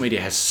 Social media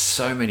has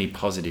so many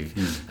positive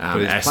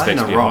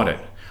aspects behind it.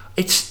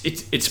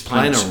 It's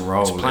playing a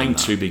role. It's playing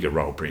too big a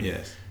role, Bryn.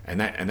 Yes. And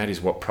that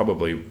is what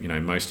probably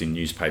most in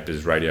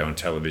newspapers, radio and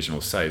television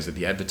will say, is that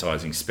the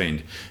advertising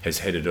spend has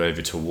headed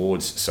over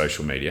towards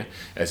social media,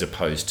 as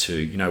opposed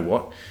to,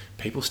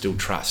 people still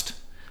trust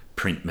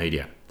print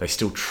media. They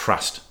still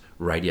trust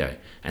radio,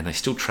 and they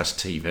still trust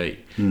TV.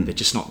 They're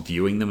just not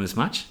viewing them as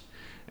much.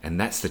 And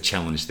that's the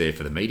challenge there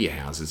for the media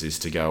houses, is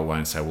to go away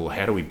and say, well,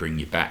 how do we bring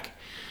you back?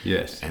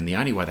 Yes. And the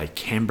only way they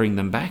can bring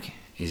them back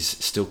is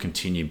still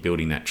continue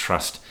building that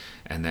trust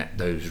and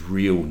those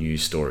real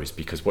news stories.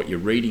 Because what you're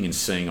reading and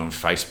seeing on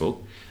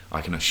Facebook,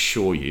 I can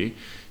assure you,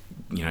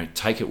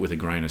 take it with a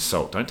grain of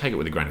salt. Don't take it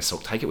with a grain of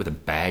salt. Take it with a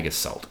bag of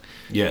salt.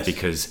 Yes.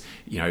 Because,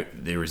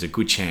 there is a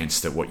good chance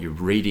that what you're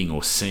reading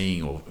or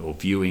seeing or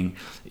viewing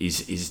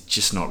is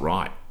just not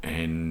right.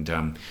 And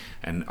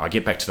I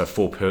get back to the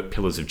 4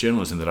 pillars of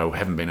journalism that I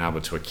haven't been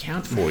able to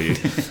account for you,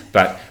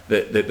 but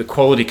the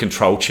quality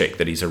control check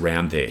that is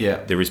around there.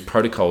 Yeah. There is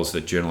protocols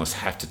that journalists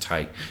have to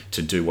take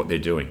to do what they're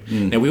doing.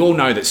 Now, we all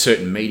know that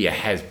certain media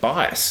has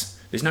bias.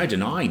 There's no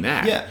denying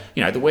that.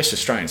 Yeah. The West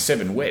Australian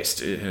 7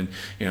 West, and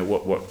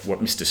what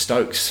Mr.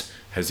 Stokes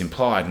has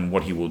implied and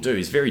what he will do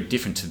is very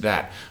different to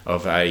that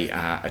of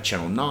a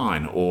Channel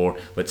 9 or,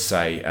 let's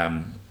say,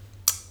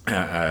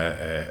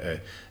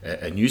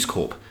 a News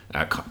Corp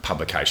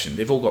publication.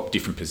 They've all got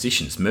different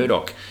positions.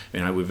 Murdoch,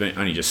 we've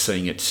only just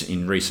seen it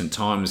in recent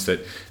times that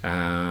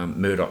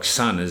Murdoch's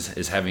son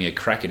is having a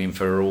crack at him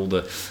for all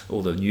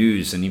the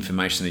news and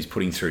information that he's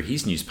putting through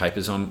his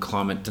newspapers on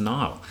climate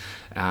denial.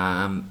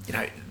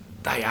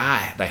 They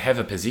have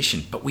a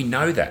position, but we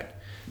know that.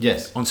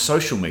 Yes. On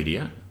social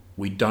media,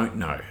 we don't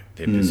know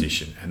their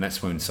position, and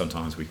that's when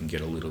sometimes we can get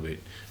a little bit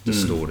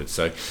distorted.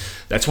 So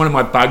that's one of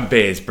my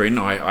bugbears, Bryn.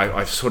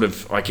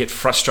 I get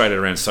frustrated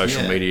around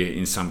social media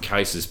in some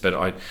cases, but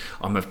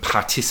I'm a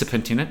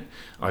participant in it.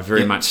 I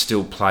very much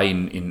still play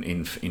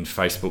in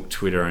Facebook,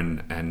 Twitter,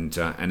 and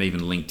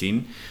even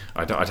LinkedIn.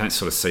 I don't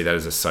sort of see that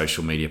as a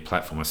social media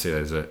platform. I see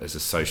that as a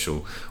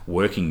social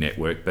working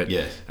network. But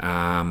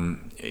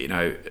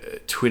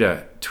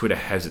Twitter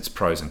has its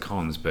pros and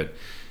cons, but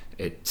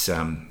it's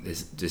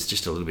there's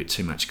just a little bit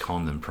too much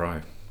con than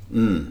pro.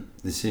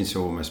 There seems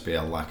to almost be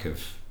a lack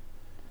of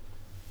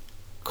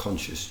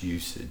conscious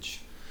usage.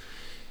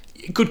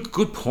 Good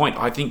point.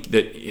 I think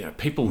that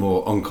people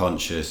more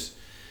unconscious.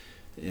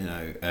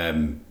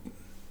 Kind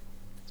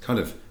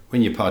of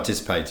when you're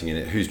participating in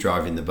it, who's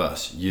driving the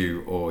bus,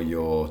 you or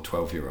your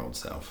 12-year-old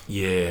self?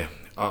 Yeah.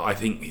 I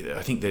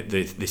think that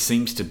there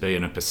seems to be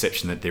a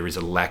perception that there is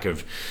a lack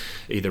of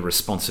either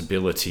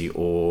responsibility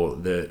or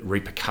the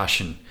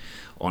repercussion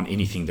on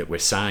anything that we're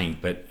saying.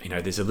 But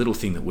there's a little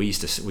thing that we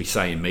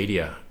say in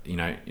media.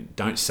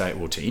 Don't say,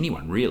 or to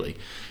anyone really,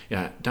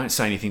 don't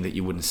say anything that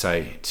you wouldn't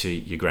say to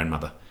your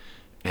grandmother.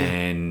 Yeah.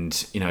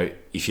 And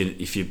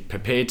if you're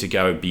prepared to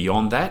go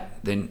beyond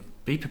that, then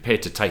be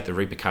prepared to take the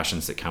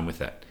repercussions that come with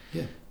that.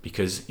 Yeah.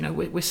 Because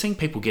we're seeing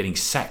people getting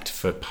sacked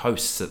for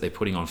posts that they're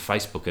putting on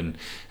Facebook and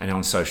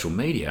on social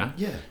media.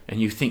 Yeah. And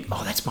you think,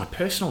 oh, that's my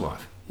personal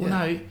life. Well,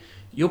 no,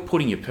 you're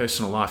putting your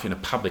personal life in a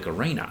public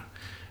arena,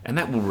 and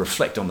that will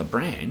reflect on the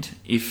brand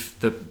if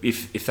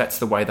that's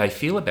the way they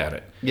feel about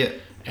it. Yeah.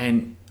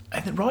 And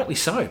rightly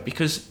so,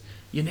 because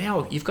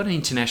you've got an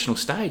international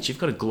stage, you've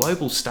got a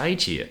global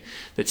stage here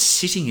that's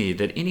sitting here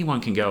that anyone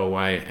can go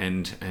away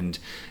and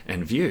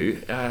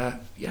view.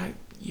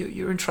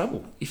 You're in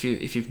trouble if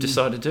you've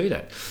decided to do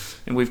that.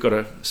 And we've got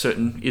a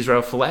certain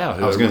Israel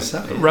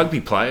Folau, a rugby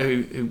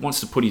player who wants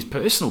to put his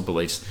personal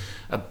beliefs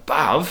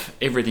above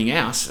everything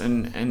else,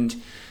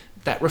 and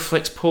that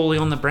reflects poorly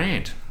on the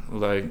brand.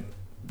 Although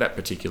that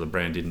particular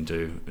brand didn't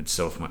do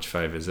itself much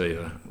favours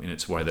either in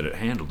its way that it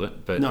handled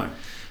it. But no,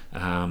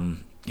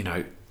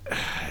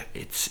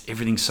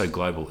 everything's so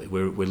global.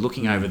 We're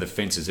looking over the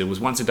fences. There was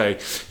once a day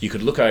you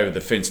could look over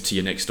the fence to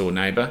your next door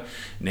neighbour.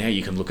 Now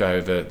you can look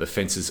over the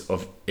fences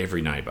of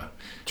every neighbour.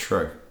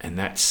 True. And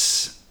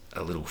that's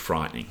a little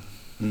frightening.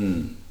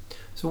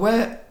 So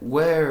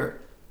where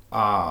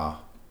are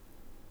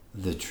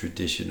the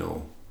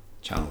traditional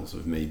channels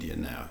of media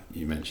now?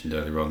 You mentioned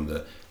earlier on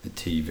the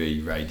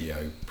TV,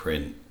 radio,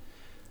 print.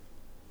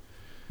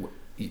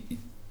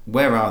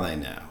 Where are they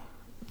now?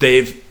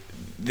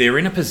 They're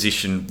in a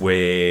position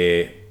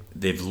where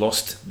they've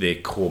lost their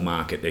core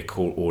market, their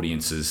core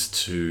audiences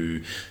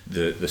to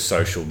the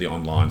social, the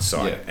online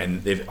side. Yeah.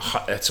 And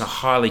it's a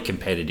highly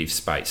competitive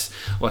space.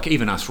 Like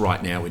even us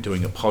right now, we're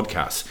doing a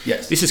podcast.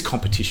 Yes. This is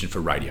competition for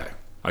radio,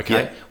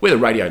 okay? Yeah. Whether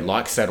radio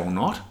likes that or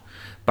not,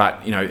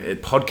 but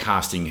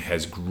podcasting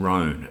has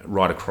grown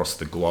right across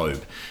the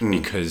globe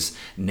because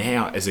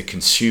now as a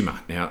consumer,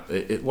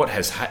 what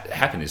has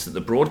happened is that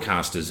the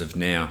broadcasters have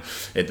now,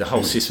 the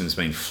whole system's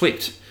been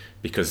flipped.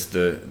 Because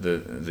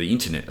the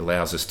internet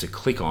allows us to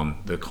click on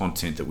the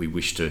content that we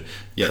wish to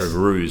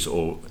peruse,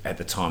 or at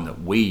the time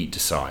that we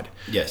decide.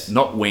 Yes.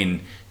 Not when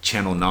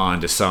Channel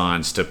 9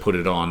 decides to put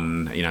it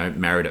on,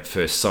 Married at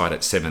First Sight at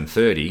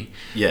 7:30.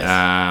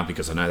 Yes.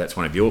 Because I know that's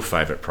one of your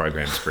favourite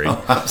programs, Greg.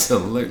 Oh,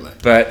 absolutely.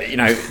 But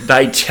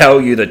they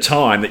tell you the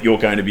time that you're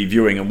going to be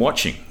viewing and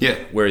watching. Yeah.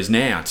 Whereas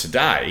now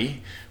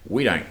today,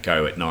 we don't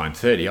go at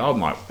 9:30.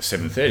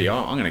 7:30.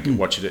 I'm going to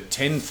watch it at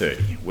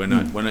 10:30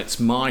 when it's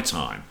my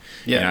time.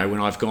 Yeah. When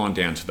I've gone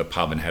down to the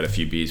pub and had a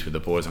few beers with the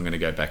boys, I'm going to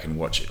go back and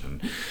watch it.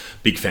 And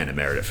big fan of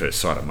Married at First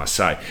Sight, I must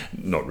say.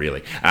 Not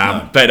really,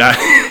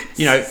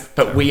 no.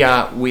 But we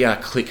are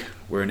click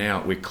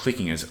we're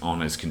clicking as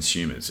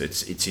consumers.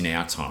 It's in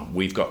our time.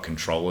 We've got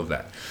control of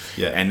that.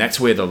 Yeah. And that's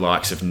where the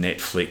likes of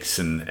Netflix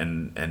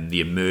and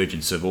the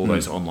emergence of all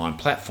those online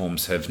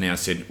platforms have now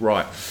said,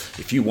 right,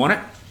 if you want it,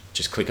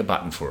 just click a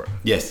button for it.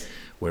 Yes.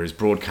 Whereas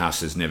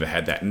broadcasters never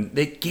had that, and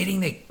they're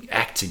getting their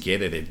act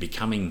together. They're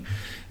becoming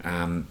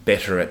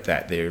better at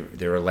that.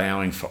 They're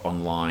allowing for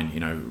online,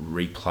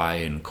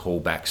 replay and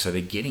callback. So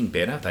they're getting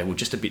better. They were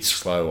just a bit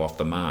slow off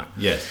the mark.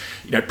 Yes.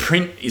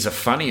 Print is a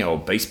funny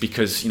old beast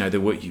because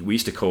we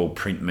used to call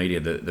print media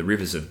the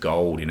rivers of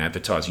gold in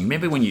advertising.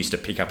 Remember when you used to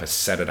pick up a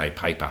Saturday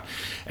paper,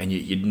 and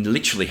you'd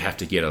literally have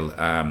to get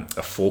a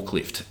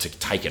forklift to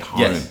take it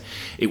home. Yes.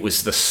 It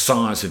was the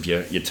size of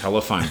your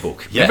telephone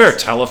book. Yes. Remember a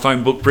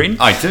telephone book, Bryn?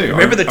 I do.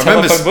 Remember the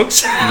telephone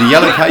books? The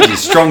yellow pages,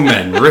 strong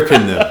men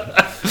ripping them.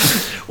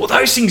 Well,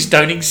 those things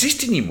don't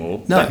exist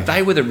anymore. No. But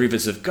they were the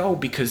rivers of gold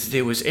because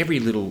there was every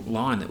little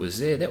line that was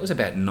there. That was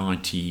about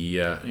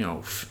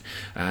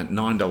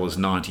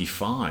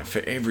 $9.95 for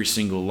every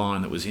single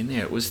line that was in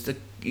there. It was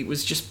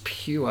just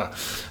pure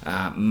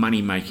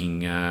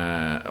money-making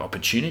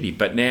opportunity.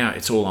 But now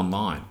it's all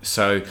online.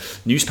 So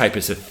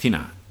newspapers are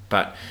thinner.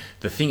 But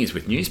the thing is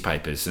with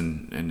newspapers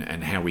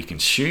and how we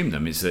consume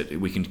them is that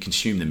we can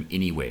consume them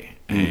anywhere.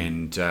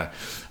 And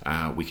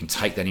we can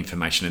take that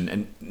information.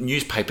 And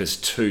newspapers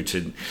too,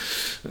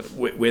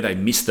 where they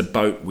missed the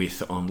boat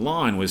with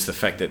online was the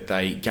fact that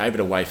they gave it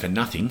away for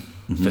nothing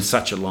for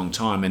such a long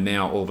time. And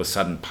now all of a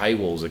sudden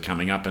paywalls are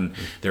coming up and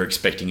they're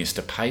expecting us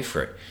to pay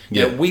for it.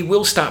 Yeah. Now, we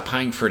will start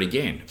paying for it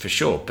again, for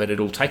sure. But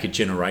it'll take a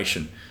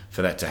generation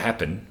for that to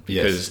happen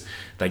because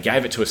they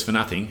gave it to us for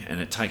nothing,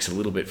 and it takes a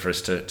little bit for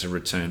us to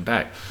return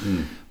back.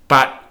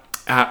 But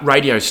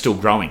radio is still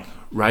growing.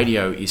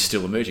 Radio is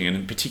still emerging, and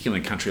in particular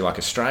in a country like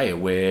Australia,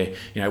 where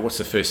what's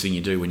the first thing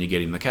you do when you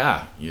get in the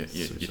car? You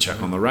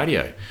chuck on the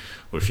radio,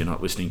 or if you're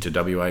not listening to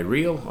WA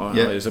Real,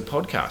 there's a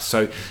podcast.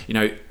 So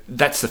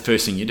that's the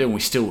first thing you do, and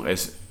we still,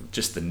 as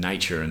just the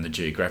nature and the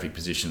geographic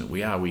position that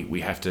we are, we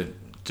have to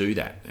do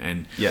that.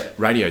 And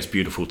radio is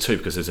beautiful too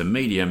because as a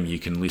medium you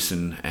can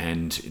listen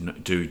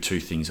and do two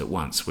things at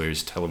once,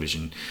 whereas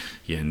television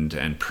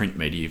and print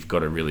media you've got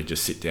to really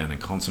just sit down and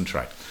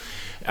concentrate.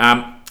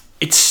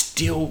 It's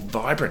still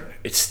vibrant.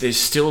 There's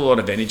still a lot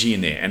of energy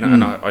in there, and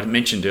I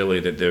mentioned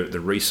earlier that the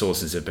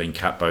resources have been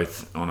cut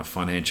both on a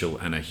financial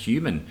and a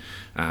human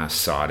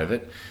side of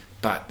it.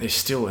 But there's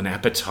still an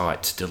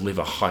appetite to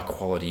deliver high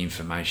quality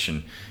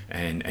information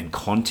and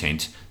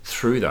content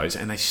through those,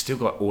 and they still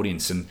got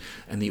audience, and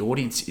the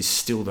audience is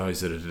still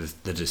those that are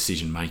the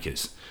decision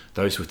makers,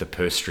 those with the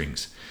purse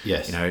strings.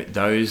 Yes.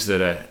 Those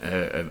that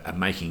are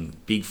making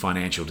big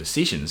financial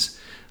decisions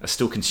are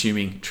still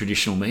consuming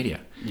traditional media.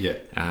 Yeah.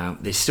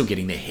 They're still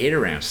getting their head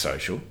around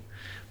social,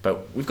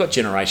 but we've got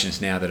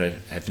generations now that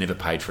have never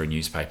paid for a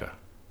newspaper.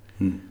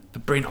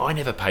 But Brent, I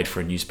never paid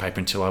for a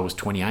newspaper until I was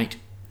 28.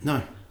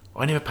 No.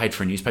 I never paid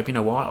for a newspaper. You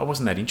know why? I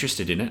wasn't that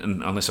interested in it,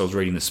 unless I was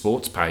reading the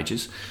sports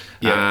pages.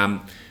 Yeah.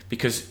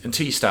 Because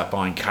until you start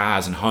buying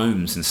cars and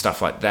homes and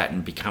stuff like that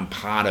and become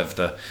part of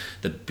the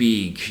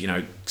big,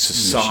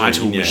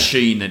 societal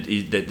machine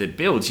that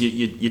builds,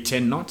 you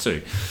tend not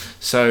to.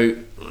 So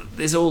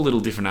there's all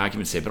little different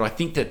arguments there. But I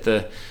think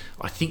that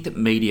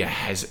media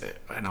has,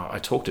 and I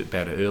talked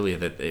about it earlier,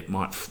 that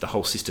the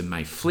whole system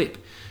may flip,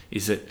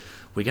 is that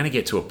we're going to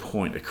get to a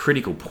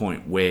critical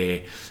point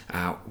where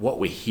what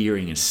we're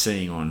hearing and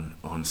seeing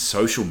on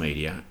social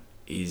media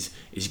is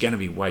going to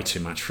be way too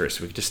much for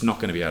us. We're just not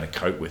going to be able to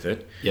cope with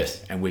it.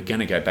 Yes. And we're going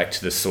to go back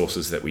to the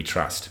sources that we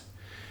trust.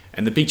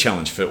 And the big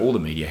challenge for all the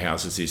media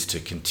houses is to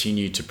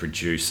continue to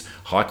produce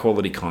high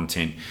quality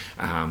content,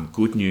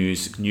 good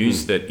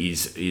news that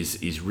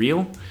is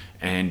real,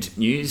 and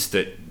news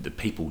that the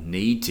people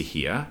need to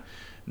hear,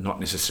 not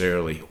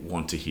necessarily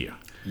want to hear.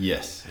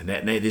 Yes. And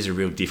there's a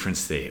real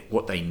difference there.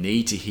 What they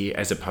need to hear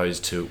as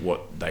opposed to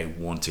what they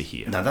want to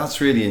hear. Now that's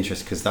really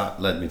interesting because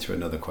that led me to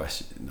another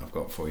question I've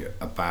got for you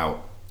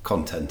about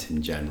content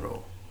in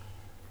general.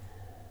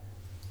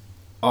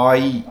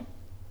 I,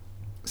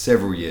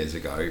 several years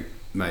ago,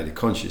 made a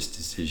conscious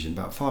decision,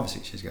 about 5 or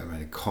 6 years ago, I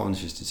made a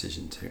conscious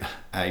decision to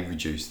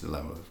reduce the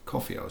level of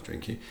coffee I was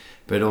drinking,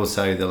 but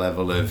also the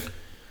level of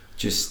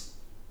just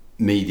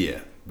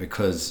media,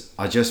 because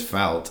I just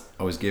felt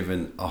I was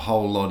given a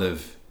whole lot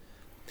of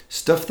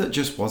stuff that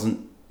just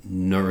wasn't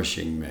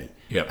nourishing me.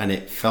 Yep. And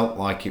it felt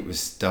like it was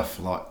stuff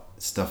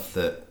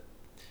that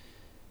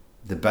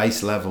the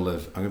base level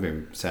of, I'm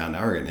going to sound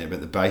arrogant here,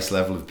 but the base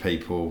level of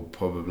people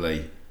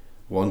probably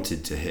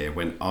wanted to hear,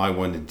 when I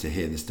wanted to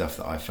hear the stuff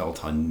that I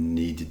felt I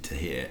needed to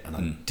hear, and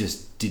I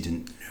just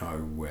didn't know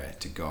where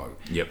to go.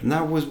 Yep. And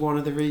that was one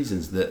of the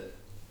reasons that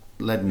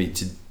led me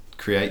to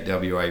create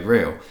WA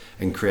Real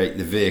and create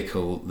the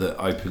vehicle that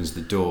opens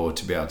the door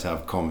to be able to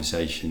have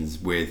conversations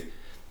with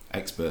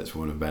experts, for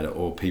want of better,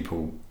 or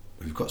people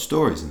who've got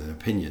stories and their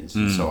opinions,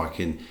 and so I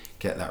can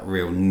get that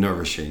real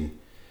nourishing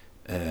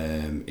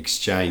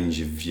exchange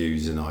of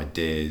views and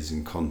ideas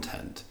and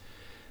content.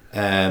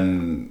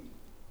 So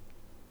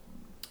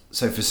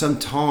for some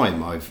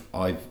time I've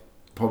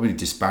probably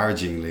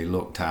disparagingly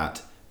looked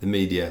at the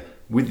media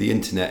with the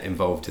internet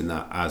involved in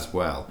that as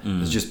well,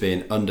 as just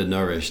being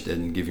undernourished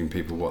and giving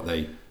people what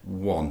they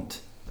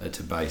want at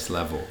a base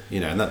level,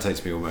 and that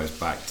takes me almost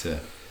back to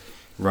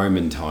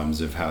Roman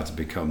times of how to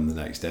become the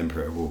next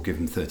emperor. We'll give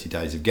them 30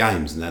 days of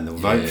games and then they'll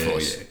vote for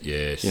you.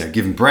 Yes.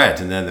 Give them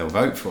bread and then they'll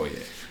vote for you.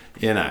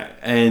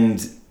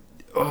 And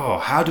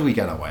how do we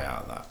get our way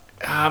out of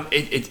that?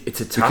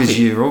 It's a toughie. Because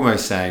you're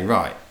almost saying,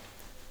 right,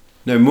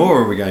 no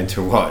more are we going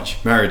to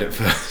watch Married at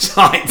First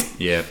Sight.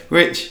 Yeah.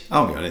 Which,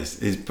 I'll be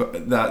honest, is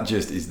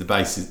the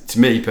basis, to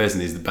me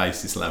personally, is the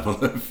basis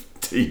level of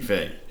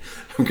TV.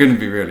 I'm going to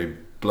be really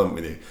blunt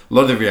with you. A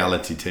lot of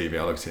reality TV,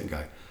 I look at it and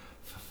go,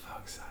 for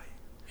fuck's sake.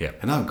 Yeah.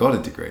 And I've got a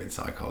degree in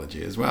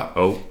psychology as well.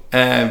 Oh.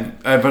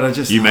 But I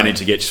just... You managed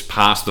to get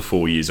past the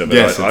 4 years of it.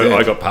 Yes,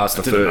 I got past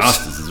the first.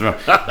 Masters as well.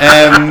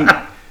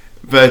 I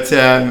look at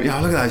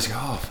that and just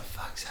go, for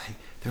fuck's sake.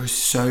 There are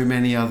so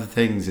many other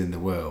things in the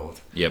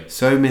world. Yep.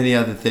 So many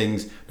other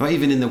things, not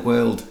even in the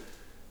world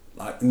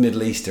like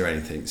Middle East or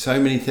anything. So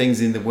many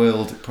things in the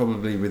world,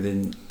 probably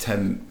within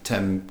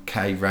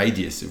 10k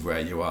radius of where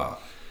you are,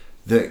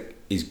 that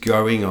is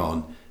going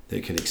on,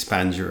 that can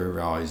expand your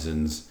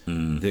horizons,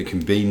 that can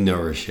be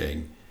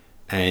nourishing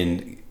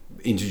and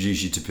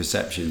introduce you to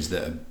perceptions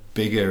that are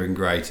bigger and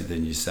greater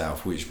than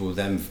yourself, which will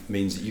then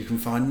means that you can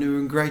find newer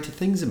and greater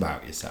things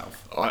about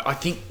yourself. I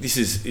think this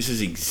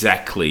is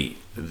exactly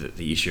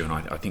the issue, and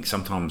I think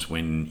sometimes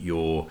when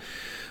you're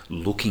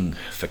looking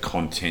for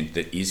content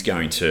that is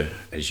going to,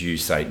 as you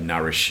say,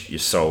 nourish your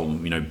soul,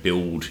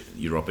 build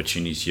your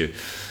opportunities,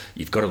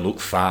 you've got to look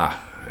far.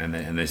 And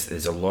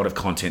there's a lot of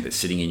content that's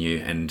sitting in you,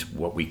 and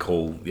what we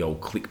call the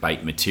old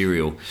clickbait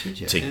material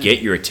to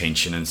get your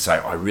attention and say,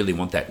 I really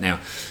want that. Now,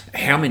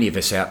 how many of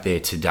us out there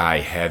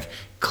today have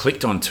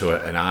clicked onto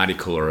an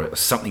article or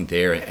something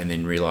there and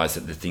then realised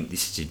that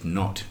this did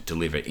not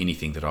deliver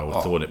anything that I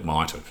thought it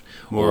might have?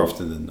 More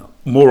often than not.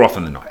 More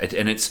often than not.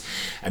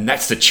 And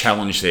that's the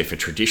challenge there for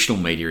traditional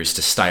media, is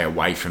to stay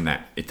away from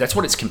that. That's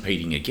what it's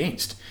competing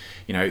against.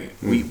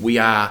 We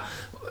are...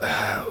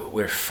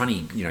 we're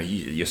funny,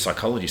 your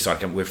psychology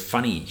side, we're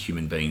funny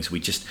human beings. We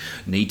just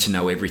need to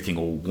know everything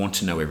or want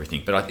to know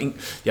everything. But I think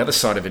the other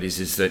side of it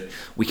is that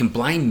we can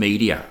blame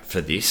media for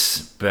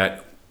this,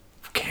 but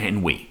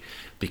can we?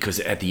 Because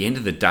at the end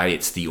of the day,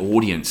 it's the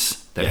audience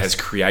that has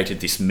created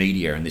this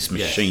media and this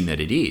machine that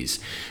it is.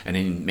 And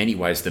in many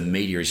ways, the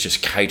media is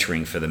just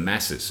catering for the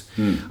masses.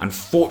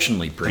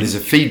 Unfortunately, Brent... There's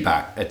a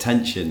feedback,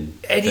 attention...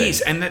 It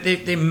is, and that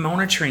they're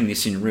monitoring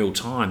this in real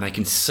time. They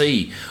can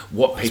see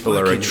what people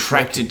are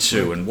attracted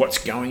to and what's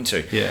going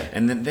to. Yeah.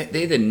 And then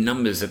they're the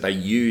numbers that they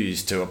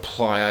use to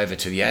apply over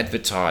to the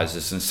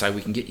advertisers and say,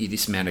 we can get you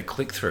this amount of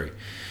click-through.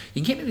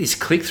 You can get this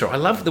click-through. I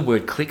love the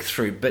word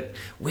click-through, but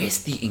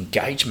where's the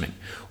engagement?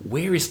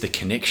 Where is the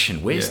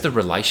connection? Where's the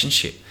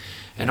relationship?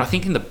 And I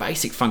think in the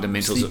basic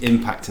fundamentals... It's the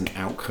impact and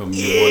outcome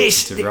you want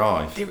to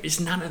derive. There is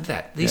none of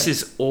that. This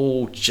is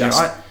all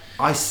just...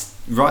 I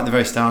right at the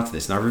very start of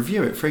this, and I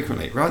review it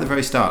frequently, right at the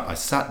very start, I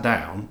sat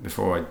down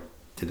before I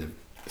did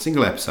a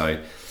single episode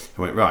and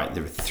went, right,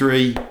 there are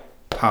 3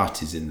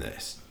 parties in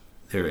this.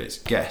 There is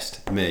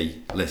guest,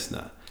 me,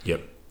 listener.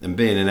 Yep. And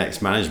being an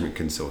ex-management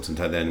consultant,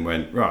 I then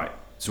went, right,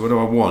 so what do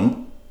I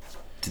want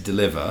to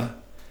deliver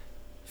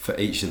for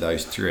each of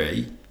those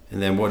 3?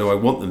 And then what do I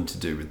want them to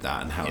do with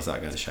that, and how is that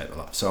going to shape their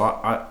life? So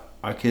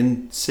I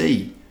can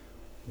see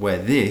where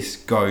this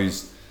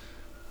goes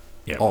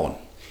on,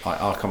 like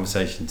our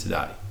conversation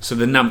today. So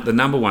the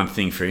number one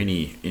thing for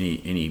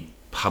any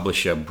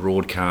publisher,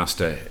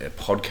 broadcaster,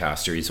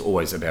 podcaster is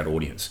always about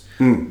audience.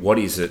 What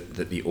is it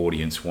that the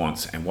audience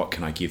wants, and what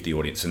can I give the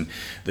audience? And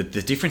the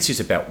difference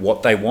is about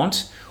what they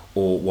want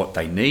or what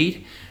they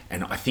need.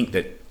 And I think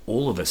that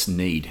all of us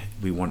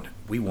we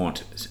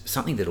want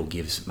something that'll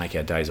make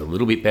our days a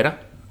little bit better.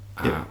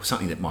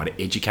 Something that might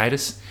educate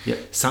us,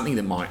 something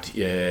that might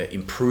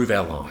improve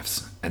our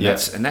lives, and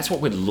that's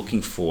what we're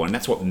looking for, and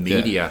that's what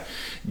media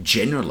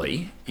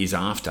generally is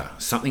after.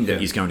 Something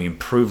that is going to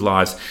improve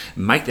lives,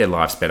 make their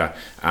lives better,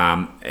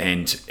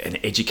 and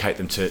educate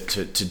them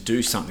to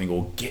do something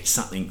or get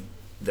something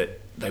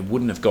that they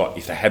wouldn't have got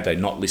if they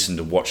not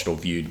listened or watched or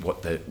viewed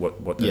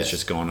what's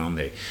just gone on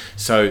there.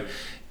 So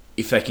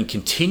if they can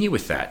continue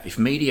with that, if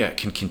media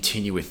can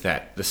continue with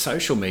that, the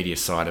social media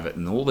side of it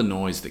and all the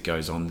noise that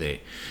goes on there,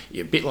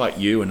 a bit like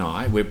you and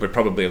I, we're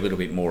probably a little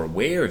bit more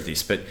aware of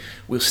this, but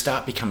we'll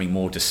start becoming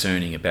more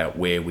discerning about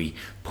where we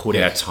put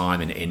our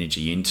time and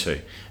energy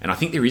into. And I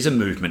think there is a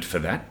movement for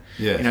that.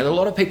 Yeah. A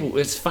lot of people,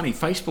 it's funny,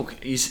 Facebook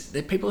is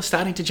that people are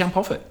starting to jump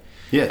off it.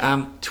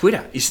 Yeah.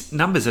 Twitter,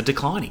 numbers are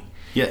declining.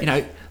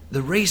 Yeah.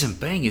 The reason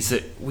being is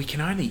that we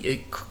can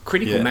only,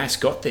 critical mass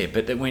got there,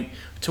 but they went,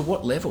 to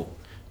what level?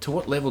 To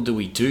what level do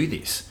we do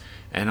this?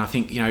 And I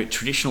think,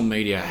 traditional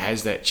media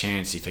has that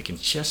chance, if it can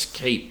just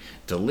keep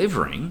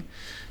delivering,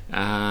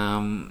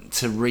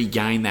 to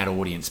regain that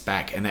audience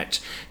back and that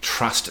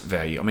trust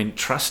value. I mean,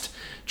 trust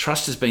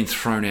has been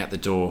thrown out the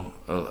door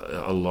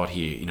a lot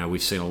here.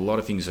 We've seen a lot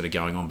of things that are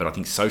going on, but I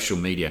think social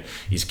media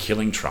is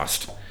killing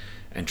trust.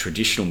 and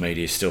traditional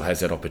media still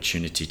has that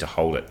opportunity to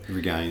hold it.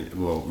 Retain.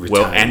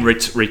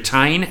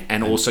 Retain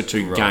and also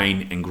to grow.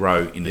 gain and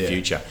grow in the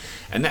future.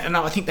 And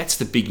I think that's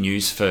the big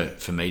news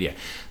for media.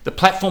 The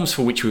platforms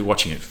for which we're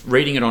watching it,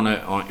 reading it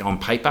on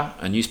paper,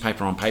 a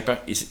newspaper on paper,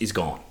 is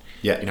gone.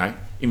 Yeah. You know,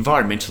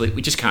 environmentally,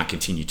 we just can't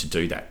continue to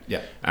do that.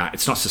 Yeah.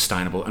 It's not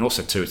sustainable, and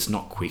also too, it's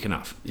not quick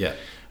enough. Yeah.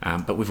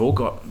 But we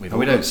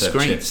don't serve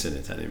screens. chips in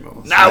it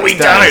anymore. No, we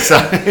don't.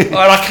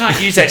 I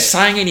can't use that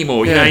saying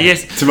anymore. You know,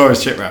 yes.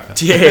 Tomorrow's chip wrapper.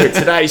 Yeah,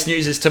 today's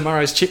news is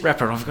tomorrow's chip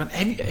wrapper. And I've gone,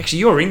 actually,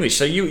 you're English,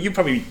 so you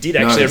probably did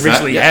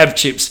originally have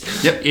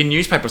chips in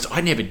newspapers.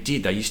 I never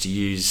did. They used to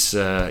use,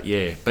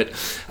 but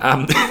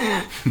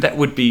that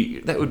would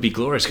be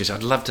glorious, because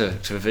I'd love to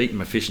have eaten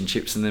my fish and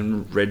chips and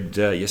then read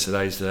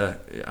yesterday's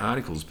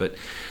articles. But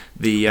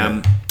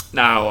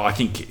no, I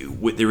think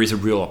there is a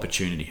real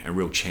opportunity, a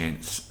real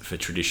chance for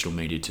traditional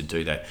media to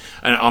do that.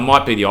 And I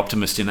might be the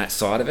optimist in that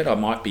side of it. I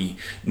might be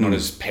not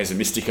as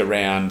pessimistic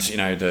around, you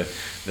know, the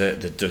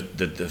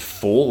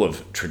fall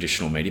of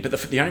traditional media. But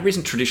the only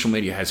reason traditional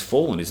media has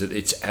fallen is that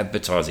its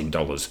advertising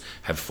dollars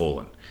have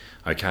fallen.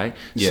 Okay,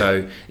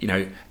 so you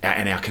know,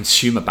 and our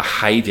consumer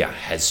behaviour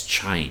has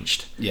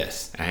changed.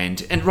 Yes,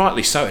 and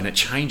rightly so, and it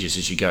changes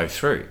as you go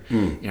through.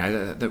 You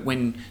know, that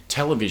when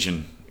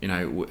television, you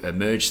know,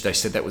 emerged, they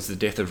said that was the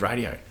death of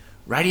radio.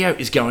 Radio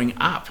is going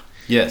up.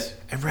 Yes.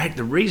 And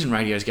the reason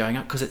radio is going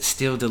up, because it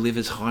still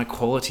delivers high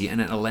quality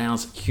and it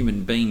allows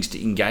human beings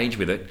to engage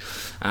with it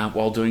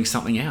while doing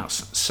something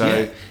else.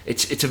 So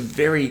it's a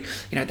very,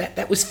 you know,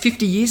 that was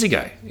 50 years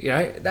ago. You know,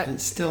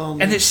 it's still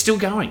on. And it's still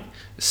going.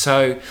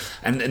 So,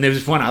 and there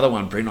was one other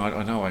one, Bryn.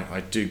 I know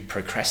I do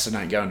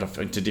procrastinate going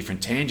into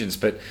different tangents,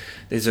 but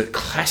there's a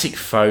classic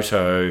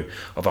photo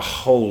of a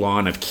whole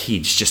line of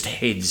kids, just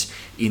heads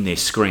in their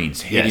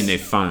screens, in their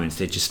phones.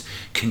 They're just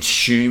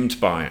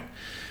consumed by it.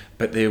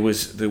 But there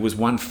was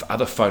one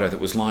other photo that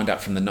was lined up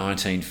from the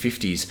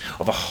 1950s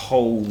of a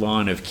whole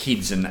line of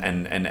kids and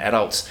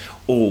adults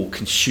all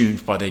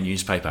consumed by their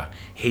newspaper,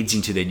 heads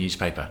into their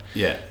newspaper.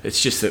 Yeah.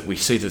 It's just that we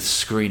see the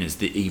screen as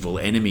the evil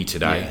enemy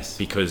today,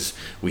 because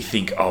we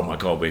think, oh my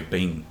God, we're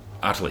being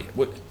utterly...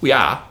 We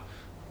are,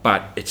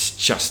 but it's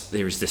just,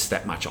 there is just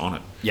that much on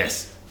it.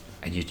 Yes.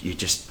 And you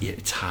just,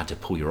 it's hard to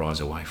pull your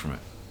eyes away from it.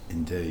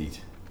 Indeed.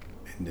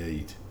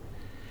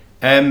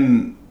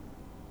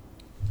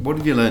 What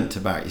have you learnt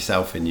about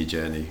yourself in your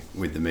journey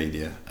with the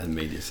media and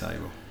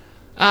MediaStable?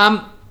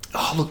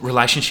 Look,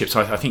 relationships.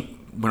 I think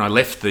when I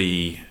left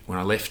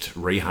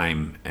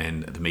Rehaim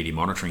and the media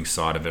monitoring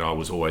side of it, I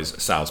was always a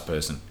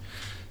salesperson.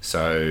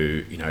 So,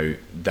 you know,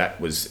 I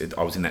was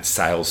in that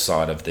sales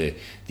side of the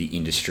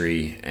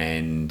industry,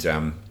 and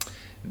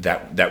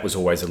that was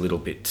always a little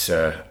bit.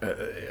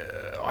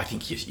 I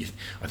think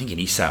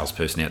any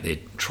salesperson out there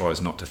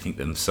tries not to think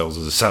themselves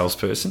as a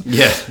salesperson.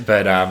 Yeah.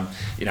 But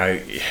you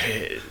know,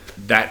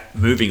 that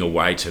moving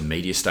away to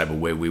MediaStable,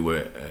 where we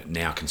were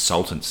now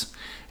consultants,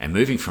 and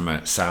moving from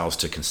a sales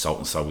to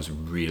consultant side was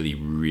really,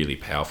 really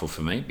powerful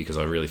for me, because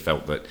I really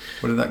felt that.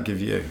 What did that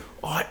give you?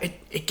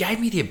 It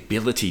gave me the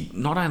ability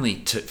not only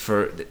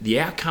for the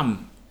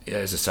outcome.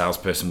 As a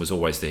salesperson was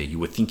always there. You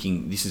were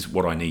thinking, this is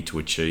what I need to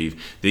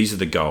achieve. These are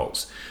the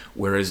goals.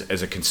 Whereas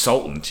as a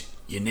consultant,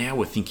 you now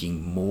were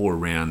thinking more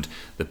around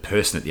the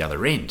person at the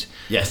other end.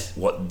 Yes.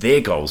 What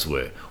their goals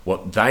were,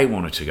 what they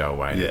wanted to go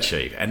away and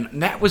achieve. And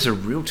that was a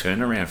real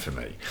turnaround for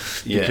me.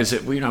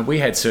 Because we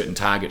had certain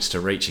targets to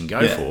reach and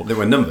go for. There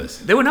were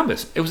numbers.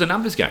 It was a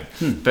numbers game.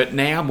 But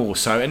now more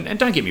so, and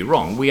don't get me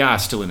wrong, we are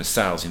still in a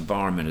sales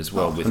environment as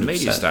well with 100%.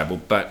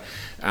 MediaStable, but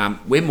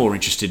we're more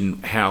interested in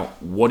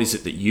what is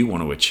it that you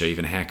want to achieve,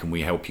 and how can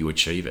we help you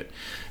achieve it.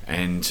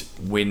 And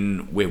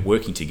when we're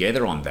working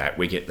together on that,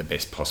 we get the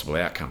best possible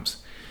outcomes.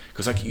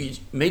 Because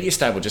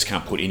MediaStable just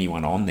can't put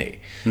anyone on there.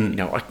 You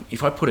know,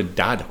 if I put a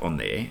dud on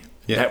there,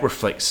 that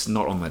reflects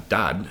not on the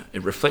dud,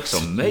 it reflects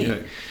on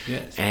me.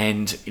 Yes.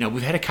 And you know,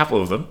 we've had a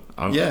couple of them.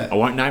 I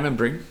won't name them,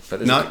 Bring,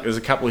 but there's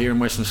a couple here in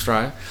Western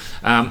Australia.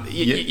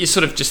 You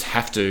sort of just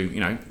have to, you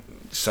know,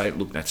 say,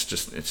 look, it's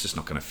just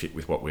not going to fit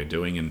with what we're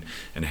doing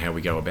and how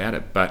we go about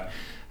it. But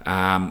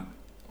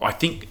I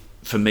think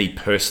for me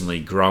personally,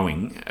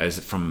 growing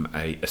from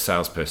a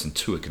salesperson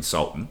to a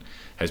consultant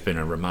has been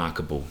a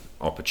remarkable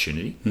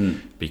opportunity,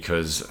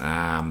 because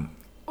I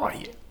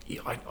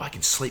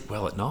can sleep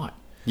well at night.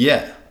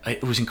 Yeah.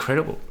 It was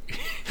incredible.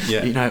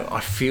 Yeah. You know,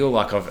 I feel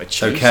like I've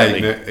achieved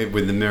something.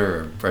 With the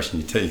mirror brushing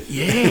your teeth.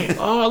 Yeah.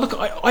 Oh, look,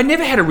 I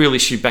never had a real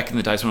issue back in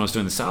the days when I was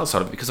doing the sales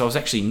side of it, because I was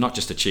actually not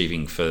just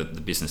achieving for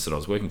the business that I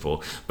was working for,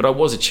 but I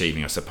was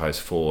achieving, I suppose,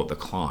 for the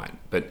client.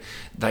 But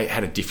they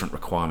had a different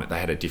requirement. They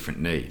had a different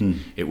need.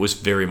 It was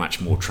very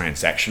much more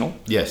transactional.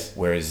 Yes.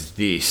 Whereas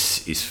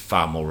this is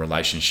far more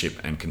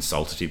relationship and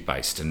consultative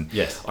based. And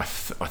I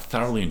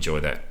thoroughly enjoy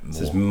that more. So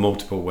there's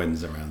multiple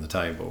wins around the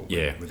table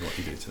with what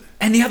you do today.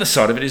 And the other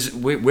side of it is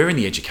we're in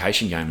the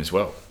education game as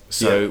well.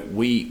 So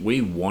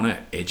we want to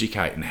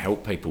educate and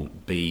help people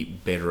be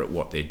better at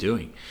what they're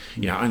doing.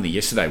 You know, only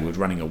yesterday we were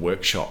running a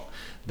workshop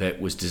that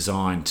was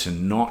designed to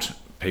not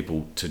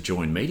people to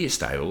join Media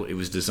Stable, it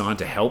was designed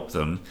to help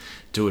them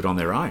do it on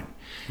their own.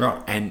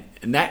 Right. And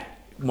that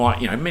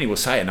might, many will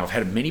say, and I've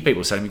had many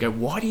people say to me, go,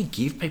 why do you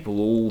give people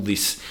all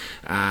this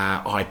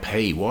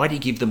IP? Why do you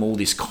give them all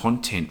this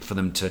content for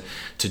them to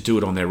do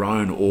it on their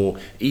own, or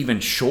even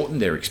shorten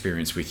their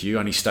experience with you,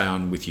 only stay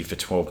on with you for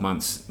 12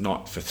 months,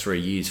 not for 3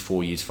 years,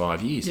 4 years,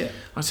 5 years? Yeah.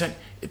 I say,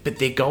 but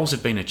their goals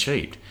have been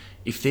achieved.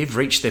 If they've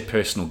reached their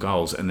personal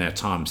goals and their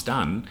time's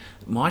done,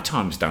 my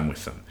time's done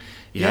with them.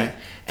 You know?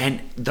 And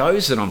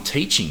those that I'm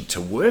teaching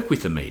to work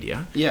with the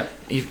media,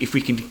 if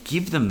we can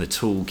give them the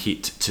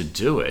toolkit to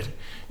do it,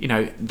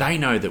 they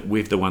know that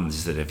we're the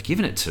ones that have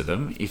given it to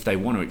them. If they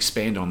want to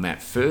expand on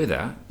that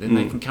further, then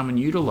they can come and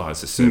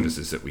utilise the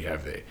services that we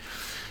have there.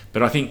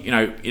 But I think,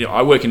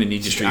 I work in an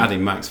industry... It's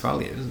adding max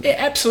value, isn't it? Yeah,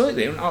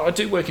 absolutely. And I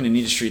do work in an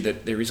industry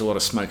that there is a lot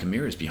of smoke and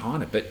mirrors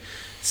behind it. But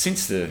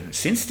since the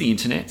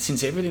internet,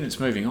 since everything that's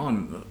moving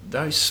on,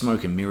 those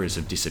smoke and mirrors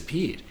have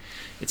disappeared.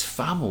 It's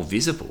far more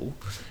visible,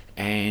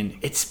 and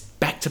it's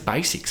back to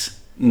basics.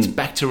 It's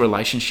back to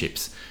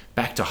relationships,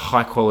 back to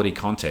high quality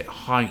content,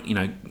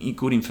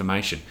 good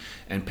information,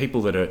 and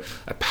people that are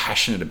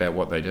passionate about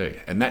what they do.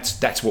 And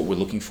that's what we're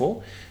looking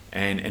for.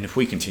 And if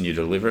we continue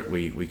to deliver it,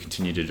 we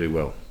continue to do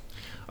well.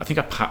 I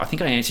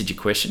think I answered your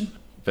question,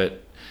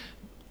 but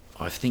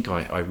I think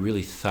I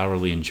really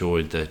thoroughly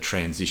enjoyed the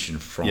transition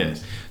from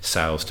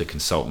sales to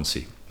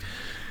consultancy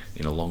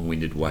in a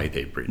long-winded way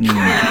there, Bridge. Indeed.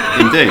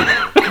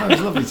 It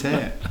was lovely to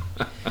hear.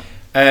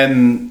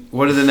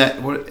 What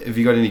have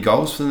you got any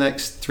goals for the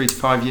next 3 to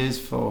 5 years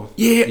for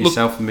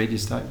yourself and Media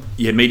Stable?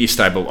 Yeah, Media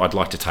Stable, I'd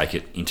like to take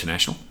it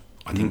international.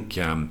 I think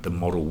the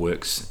model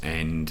works,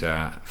 and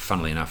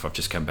funnily enough, I've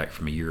just come back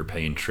from a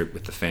European trip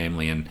with the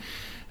family, and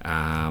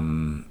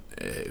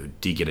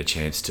did get a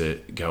chance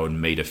to go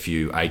and meet a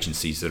few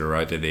agencies that are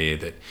over there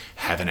that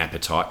have an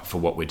appetite for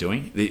what we're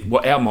doing.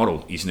 Our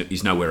model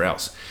is nowhere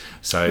else.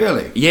 So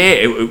really,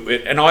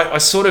 and I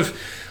sort of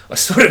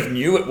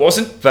knew it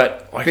wasn't,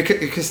 but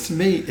because to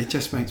me it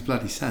just makes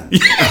bloody sense.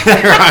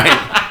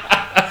 Right.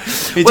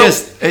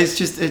 It's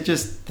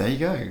just there you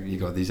go. You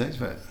got these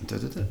experts. There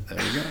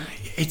you go.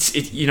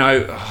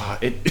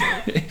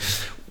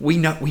 We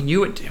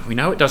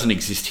know it doesn't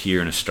exist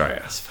here in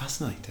Australia. It's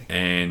fascinating.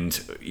 And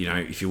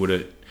if you were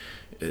to,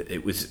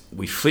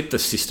 we flipped the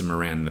system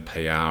around the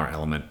PR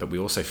element, but we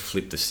also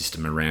flipped the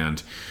system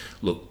around.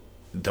 Look,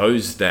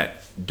 those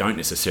that don't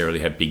necessarily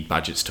have big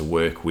budgets to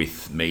work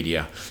with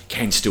media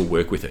can still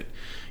work with it.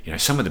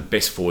 Some of the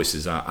best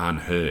voices are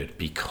unheard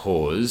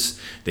because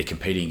they're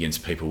competing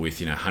against people with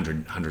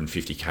 100,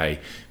 150k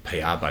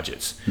PR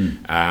budgets.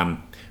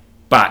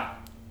 But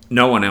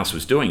no one else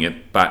was doing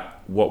it. But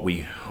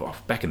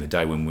back in the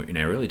day in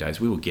our early days,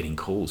 we were getting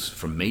calls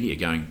from media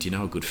going, do you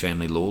know a good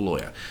family law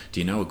lawyer? Do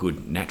you know a good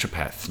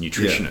naturopath,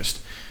 nutritionist?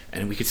 Yeah.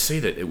 And we could see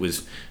that it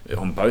was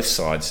on both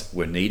sides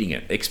were needing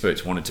it.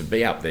 Experts wanted to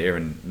be up there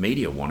and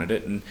media wanted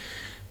it. And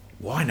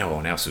why no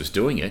one else was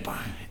doing it?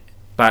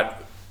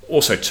 But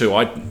also too,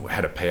 I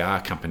had a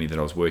PR company that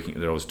I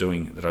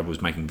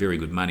was making very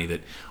good money, that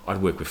I'd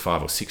work with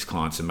 5 or 6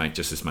 clients and make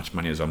just as much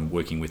money as I'm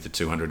working with the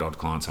 200 odd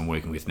clients I'm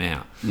working with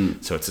now.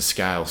 So it's a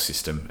scale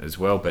system as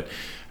well, but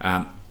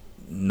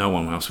no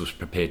one else was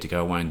prepared to go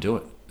away and do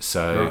it.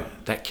 So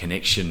that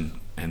connection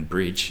and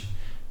bridge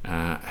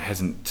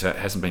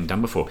hasn't been done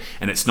before,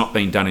 and it's not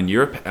been done in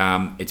Europe.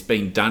 It's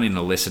been done in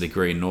a lesser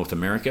degree in North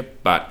America,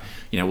 but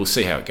we'll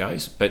see how it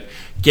goes. But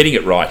getting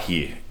it right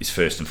here is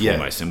first and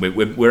foremost, and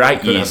we're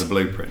 8 years as a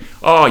blueprint.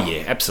 Oh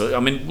yeah, absolutely. I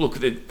mean, look,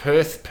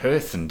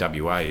 Perth and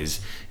WA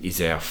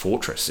is our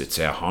fortress. It's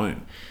our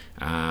home.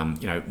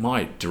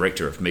 My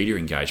director of media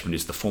engagement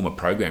is the former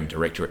program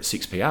director at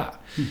 6PR.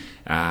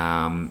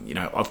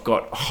 I've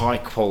got high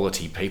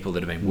quality people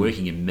that have been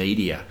working in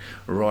media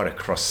right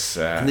across.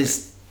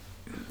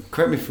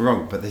 Correct me if I'm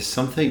wrong, but there's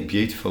something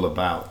beautiful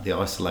about the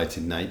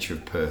isolated nature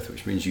of Perth,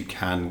 which means you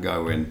can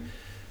go and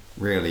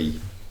really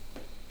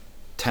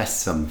test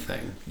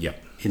something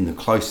in the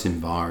close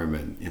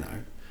environment.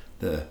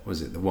 The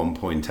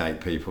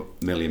 1.8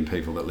 million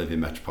people that live in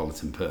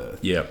metropolitan Perth.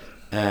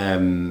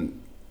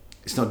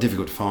 It's not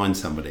difficult to find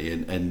somebody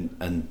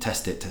and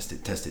test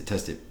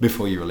it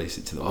before you release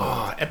it to the world.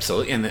 Oh,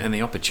 absolutely, and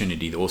the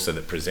opportunity also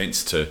that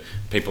presents to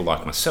people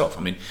like myself.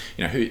 I mean,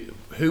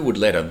 who would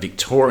let a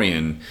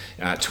Victorian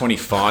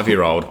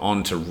 25-year-old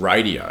onto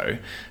radio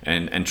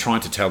and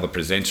trying to tell the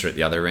presenter at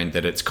the other end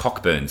that it's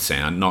Cockburn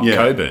sound, not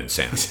Coburn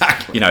sound?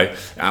 Exactly.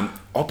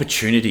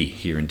 Opportunity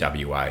here in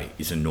WA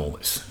is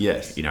enormous.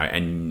 Yes.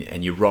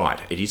 And you're right.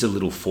 It is a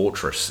little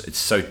fortress. It's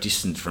so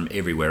distant from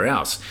everywhere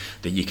else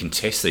that you can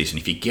test these. And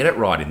if you get it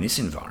right in this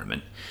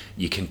environment,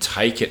 you can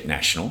take it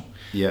national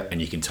and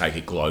you can take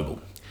it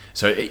global.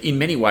 So in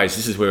many ways,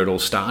 this is where it all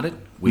started.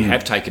 We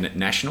have taken it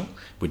national.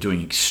 We're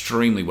doing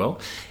extremely well.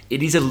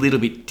 It is a little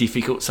bit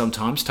difficult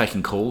sometimes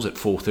taking calls at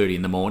 4:30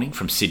 in the morning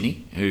from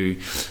Sydney who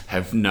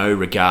have no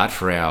regard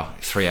for our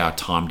 3-hour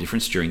time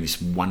difference during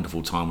this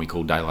wonderful time we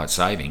call daylight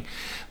saving.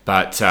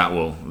 But,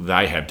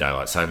 they have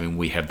daylight saving,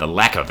 we have the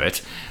lack of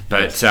it.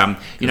 But,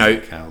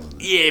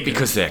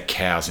 because they're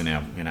cows in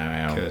our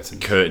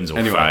curtains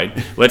or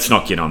fade. Let's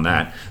not get on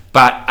that.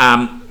 But,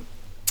 I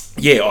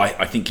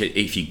think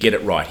if you get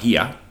it right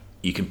here,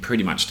 you can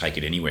pretty much take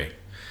it anywhere.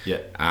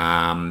 Yeah.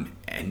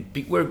 And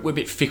we're a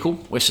bit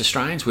fickle, West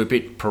Australians. We're a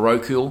bit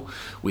parochial.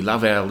 We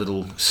love our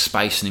little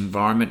space and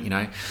environment.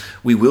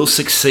 We will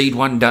succeed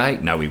one day.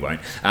 No, we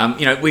won't.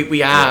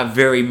 We are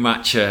very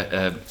much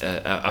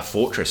a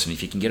fortress, and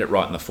if you can get it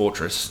right in the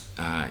fortress,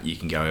 you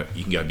can go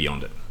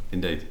beyond it.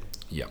 Indeed.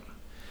 Yeah.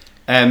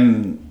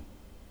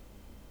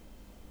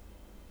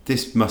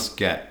 This must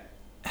get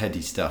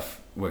heady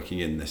stuff working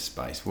in this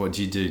space. What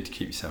do you do to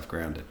keep yourself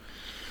grounded?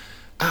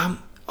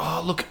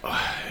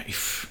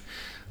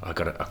 I've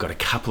got a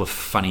couple of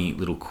funny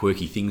little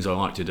quirky things I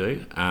like to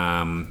do.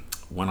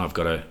 One, I've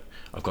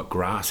got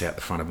grass out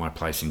the front of my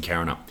place in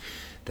Karrinyup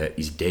that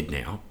is dead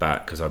now,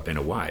 but because I've been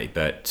away.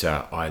 But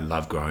I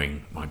love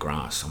growing my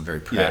grass. I'm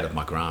very proud of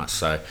my grass.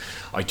 So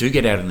I do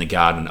get out in the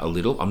garden a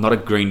little. I'm not a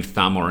green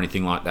thumb or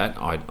anything like that.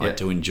 I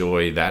do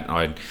enjoy that.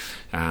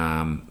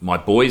 My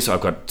boys,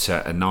 I've got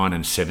a 9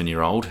 and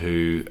 7-year-old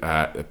who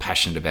are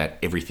passionate about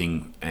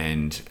everything,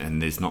 and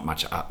there's not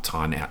much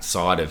time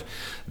outside of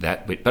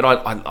that. But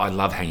I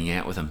love hanging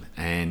out with them,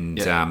 and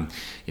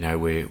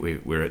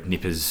we're at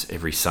Nippers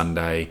every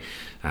Sunday.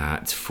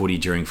 It's footy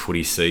during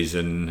footy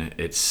season.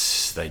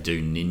 They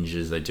do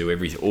ninjas, they do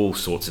all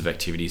sorts of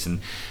activities, and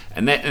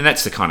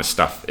that's the kind of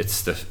stuff.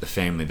 It's the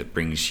family that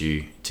brings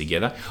you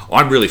together.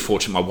 I'm really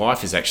fortunate. My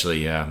wife is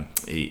actually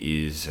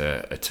is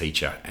a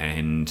teacher,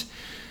 and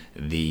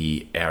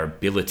our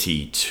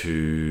ability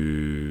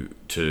to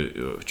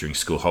during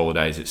school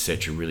holidays,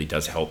 etc., really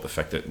does help the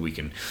fact that we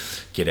can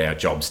get both our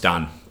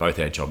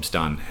jobs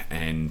done,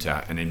 and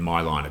in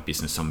my line of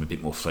business, I'm a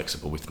bit more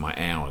flexible with my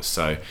hours,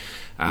 so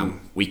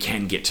we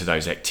can get to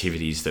those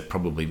activities that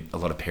probably a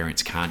lot of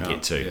parents can't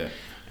get to. Yeah.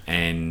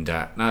 And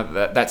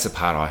that's the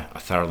part I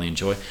thoroughly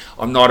enjoy.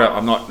 I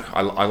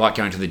like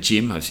going to the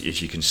gym.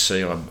 As you can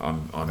see,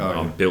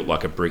 I'm built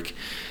like a brick,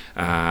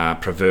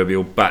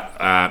 proverbial. But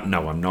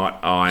no, I'm not.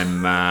 I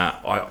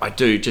like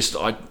to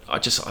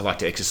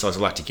exercise. I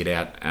like to get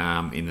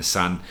out in the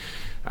sun.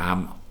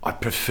 I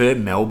prefer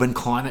Melbourne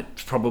climate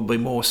probably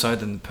more so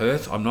than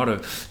Perth. I'm not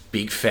a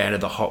big fan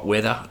of the hot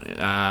weather,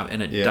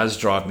 and it does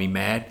drive me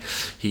mad.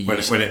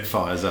 When it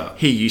fires up.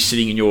 Here you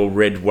sitting in your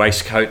red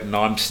waistcoat and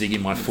I'm sitting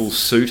in my full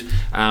suit.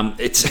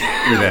 It's with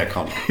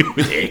aircon.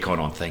 With aircon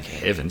on, thank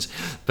heavens.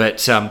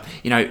 But I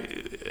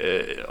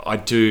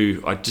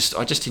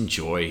just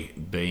enjoy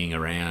being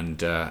around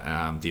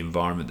the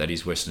environment that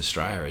is Western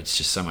Australia. It's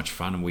just so much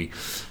fun,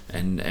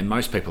 and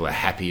most people are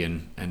happy,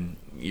 and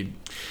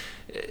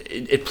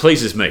it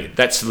pleases me.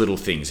 That's the little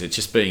things. It's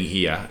just being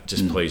here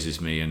just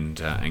pleases me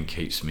and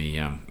keeps me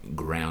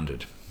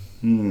grounded.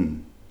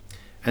 And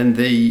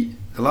the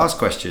last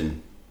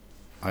question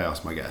I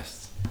ask my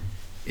guests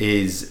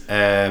is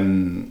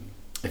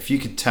if you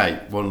could take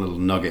one little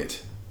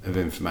nugget of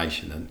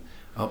information and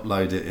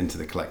upload it into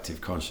the collective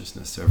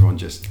consciousness so everyone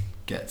just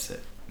gets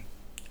it,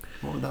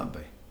 what would that be?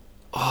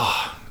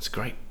 Oh, it's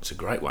great. It's a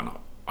great one.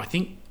 I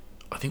think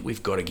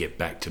we've got to get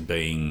back to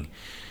being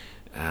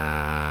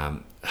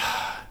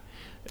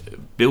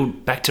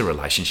build back to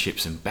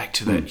relationships and back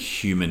to that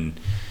human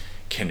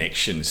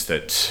connections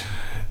that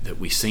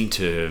we seem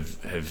to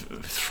have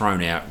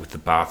thrown out with the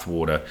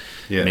bathwater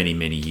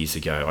many years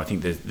ago. I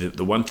think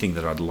the one thing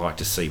that I'd like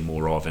to see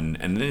more of, and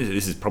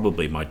this is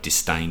probably my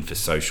disdain for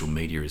social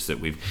media, is that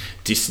we've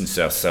distanced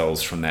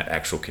ourselves from that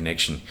actual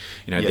connection.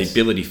 The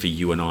ability for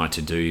you and I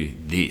to do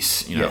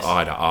this,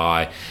 eye to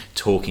eye,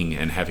 talking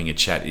and having a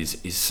chat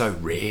is so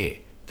rare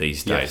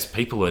these days.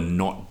 People are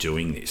not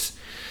doing this.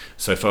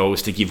 So if I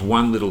was to give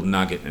one little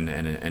nugget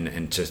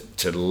and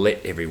to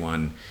let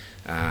everyone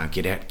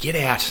get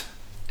out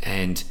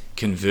and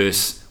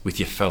converse with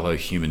your fellow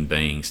human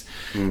beings,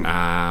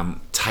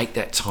 take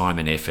that time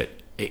and effort.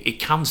 It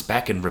comes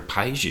back and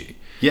repays you.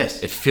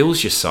 Yes. It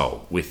fills your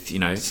soul with,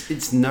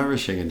 It's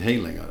nourishing and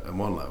healing at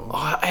one level.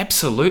 Oh,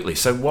 absolutely.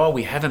 So while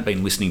we haven't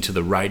been listening to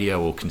the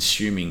radio or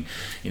consuming,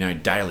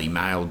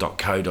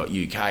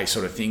 dailymail.co.uk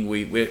sort of thing,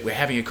 we're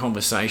having a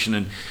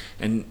conversation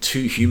and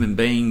two human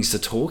beings are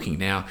talking.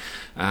 Now,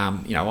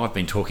 I've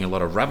been talking a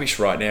lot of rubbish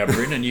right now,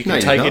 Bryn, and you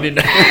can take it in.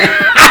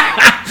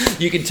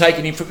 You can take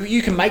it in.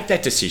 You can make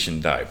that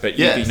decision, though. But,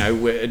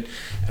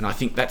 and I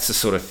think that's the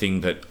sort of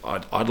thing that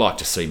I'd like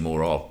to see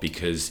more of,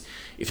 because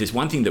if there's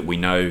one thing that we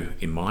know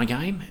in my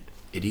game,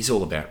 it is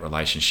all about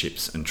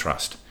relationships and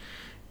trust.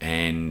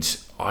 And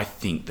I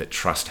think that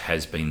trust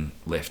has been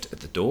left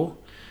at the door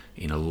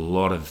in a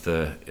lot of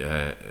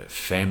the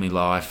family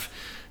life,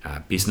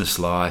 business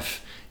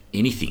life,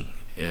 anything.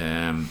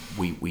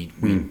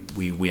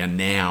 we are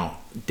now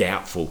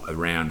doubtful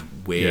around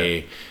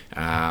where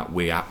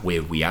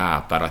we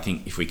are. But I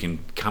think if we can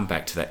come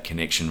back to that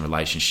connection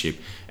relationship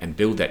and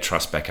build that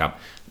trust back up,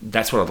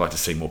 that's what I'd like to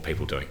see more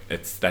people doing.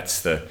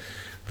 That's the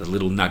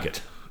little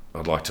nugget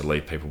I'd like to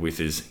leave people with,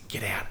 is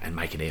get out and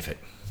make an effort.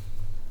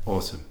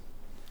 Awesome.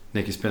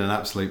 Nick, it's been an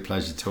absolute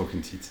pleasure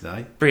talking to you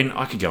today. Bryn,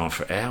 I could go on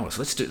for hours.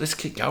 Let's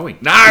keep going.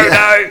 No.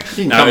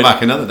 You can come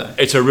back another day.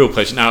 It's a real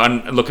pleasure. No,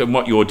 and look, and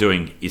what you're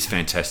doing is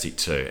fantastic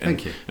too.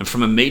 Thank you. And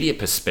from a media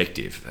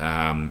perspective,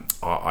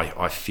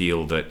 I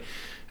feel that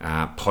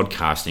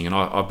podcasting, and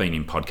I've been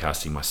in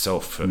podcasting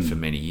myself for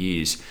many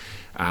years,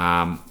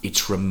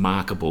 it's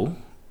remarkable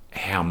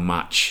how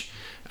much,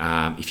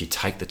 if you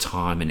take the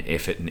time and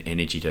effort and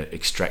energy to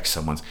extract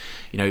someone's,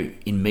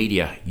 in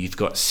media, you've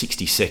got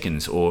 60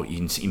 seconds, or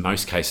in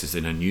most cases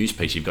in a news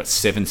piece, you've got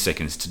 7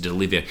 seconds to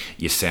deliver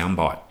your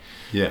soundbite.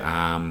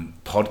 Yeah.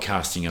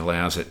 Podcasting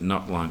allows it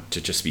not like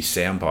to just be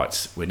sound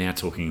bites. We're now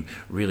talking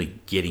really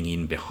getting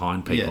in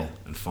behind people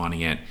and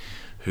finding out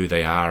who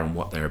they are and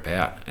what they're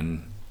about.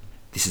 And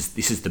this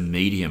is the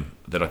medium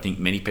that I think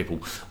many people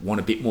want,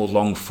 a bit more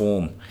long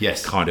form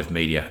kind of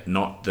media,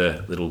 not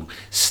the little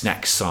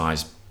snack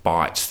size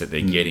bites that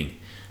they're getting.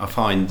 I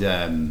find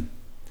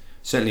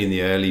certainly in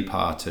the early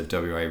part of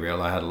WA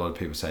Real, I had a lot of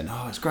people saying,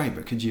 "Oh, it's great,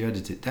 but could you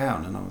edit it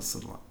down?" And I was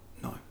sort of like,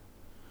 no.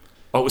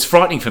 Oh, it was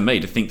frightening for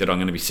me to think that I'm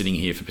going to be sitting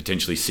here for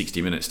potentially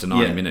 60 minutes to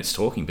 90 minutes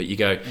talking. But you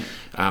go,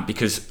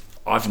 because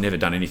I've never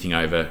done anything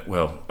over,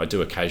 well, I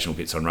do occasional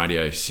bits on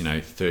radio,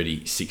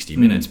 30, 60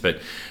 minutes, but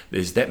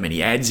there's that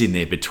many ads in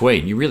there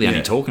between. You're really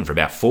only talking for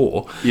about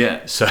 4.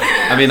 Yeah. So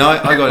I mean,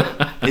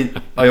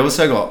 I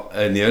also got,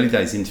 in the early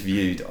days,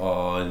 interviewed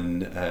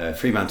on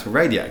Fremantle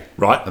Radio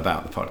about the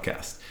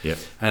podcast. Yeah.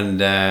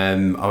 And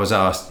I was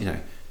asked,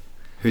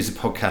 who's the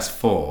podcast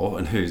for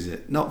and who's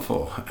it not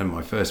for? And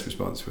my first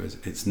response was,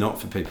 it's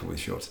not for people with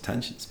short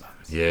attention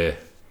spans. Yeah.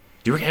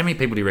 How many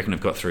people do you reckon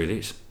have got through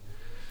this?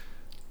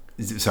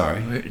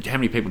 Sorry? How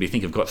many people do you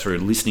think have got through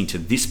listening to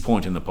this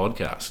point in the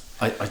podcast?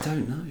 I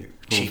don't know.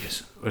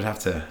 Jeepers. We'd have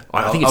to...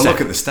 I'll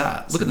look at the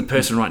stats. Look at the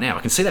person right now. I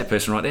can see that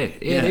person right there.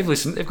 Yeah, they've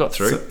listened. They've got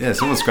through.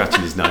 Someone's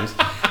scratching his nose.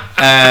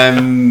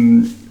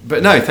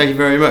 But no, thank you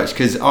very much,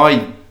 because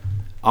I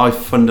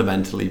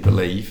fundamentally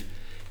believe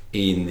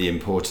in the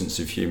importance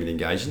of human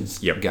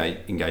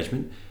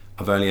engagement.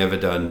 I've only ever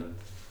done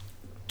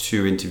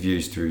 2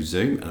 interviews through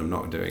Zoom, and I'm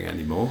not doing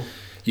any more.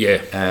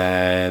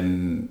 Yeah.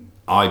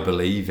 I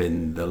believe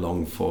in the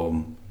long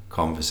form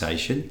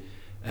conversation.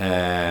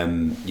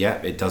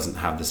 It doesn't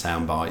have the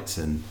sound bites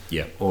and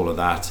all of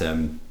that,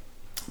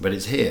 but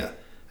it's here.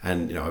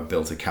 And I've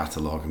built a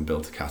catalogue and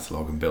built a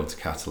catalogue and built a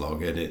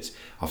catalogue, and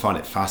I find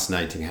it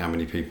fascinating how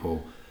many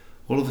people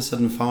all of a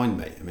sudden find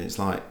me. I mean, it's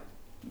like,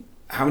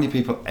 how many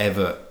people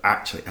ever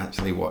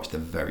actually watched the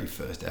very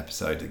first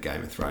episode of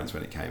Game of Thrones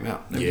when it came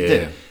out? Nobody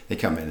did. They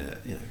come in at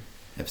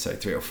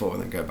episode 3 or 4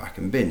 and then go back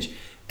and binge.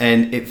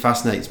 And it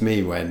fascinates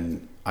me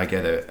when I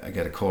get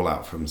a call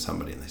out from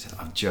somebody and they say,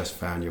 "I've just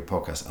found your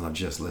podcast and I've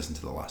just listened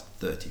to the last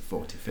 30,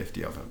 40,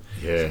 50 of them."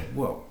 Yeah. Like,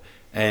 whoa.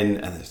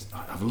 And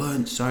I've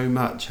learned so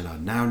much, and I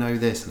now know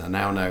this and I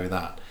now know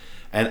that.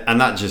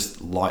 And that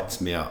just lights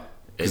me up,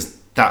 because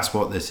that's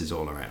what this is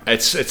all around.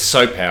 It's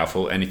so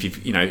powerful. And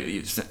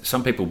if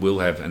some people will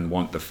have and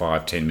want the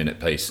 5-10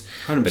 minute piece,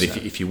 100%. But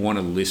if you want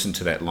to listen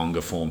to that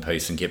longer form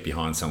piece and get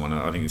behind someone,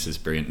 I think this is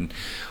brilliant. And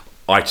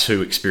I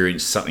too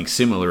experienced something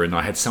similar, and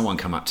I had someone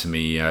come up to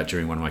me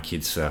during one of my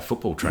kids'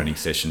 football training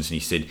sessions, and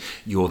he said,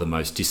 "You're the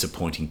most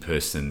disappointing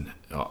person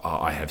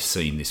I have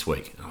seen this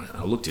week." And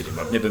I looked at him.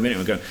 I've never met him.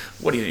 I'm going,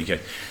 "What do you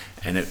think?"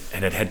 And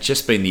it had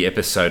just been, the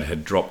episode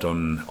had dropped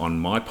on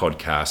my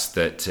podcast,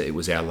 that it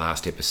was our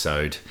last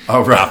episode.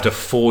 Oh, right. After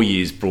 4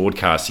 years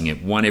broadcasting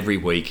it, one every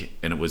week,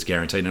 and it was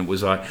guaranteed. And it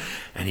was like,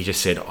 and he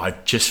just said, "I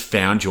just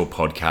found your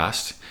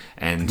podcast,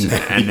 and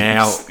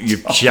now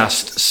you've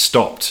just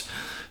stopped."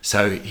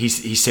 So he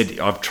said,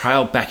 "I've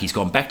trailed back." He's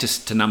gone back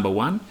to number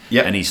 1,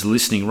 and he's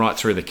listening right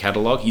through the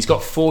catalogue. He's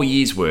got 4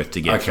 years worth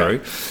to get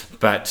through.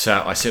 But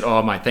I said,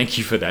 "Oh, mate, thank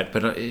you for that."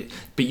 But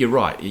you're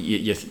right.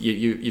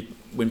 You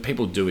when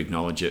people do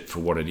acknowledge it for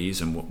what it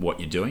is and what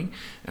you're doing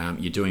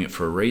it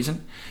for a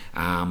reason.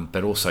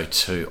 But also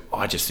too,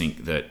 I just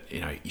think that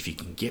if you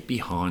can get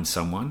behind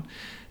someone,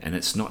 and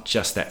it's not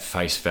just that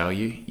face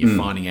value, you're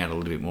finding out a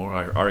little bit more.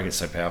 I reckon it's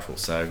so powerful.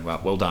 So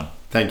well done.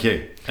 Thank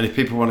you. And if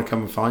people want to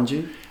come and find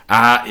you?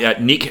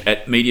 Nick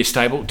at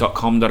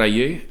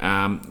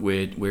mediastable.com.au.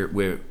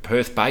 We're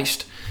Perth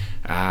based.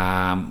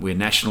 We're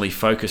nationally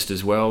focused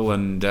as well.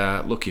 And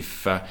look,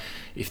 if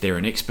they're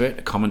an expert,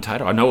 a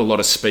commentator, I know a lot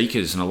of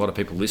speakers and a lot of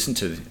people listen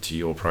to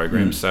your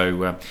program.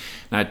 So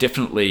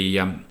definitely,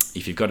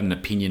 if you've got an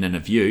opinion and a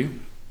view,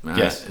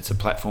 it's a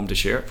platform to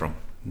share it from.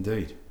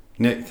 Indeed.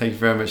 Nick, thank you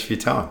very much for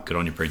your time. Good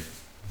on you, Bryn.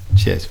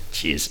 Cheers.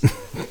 Cheers.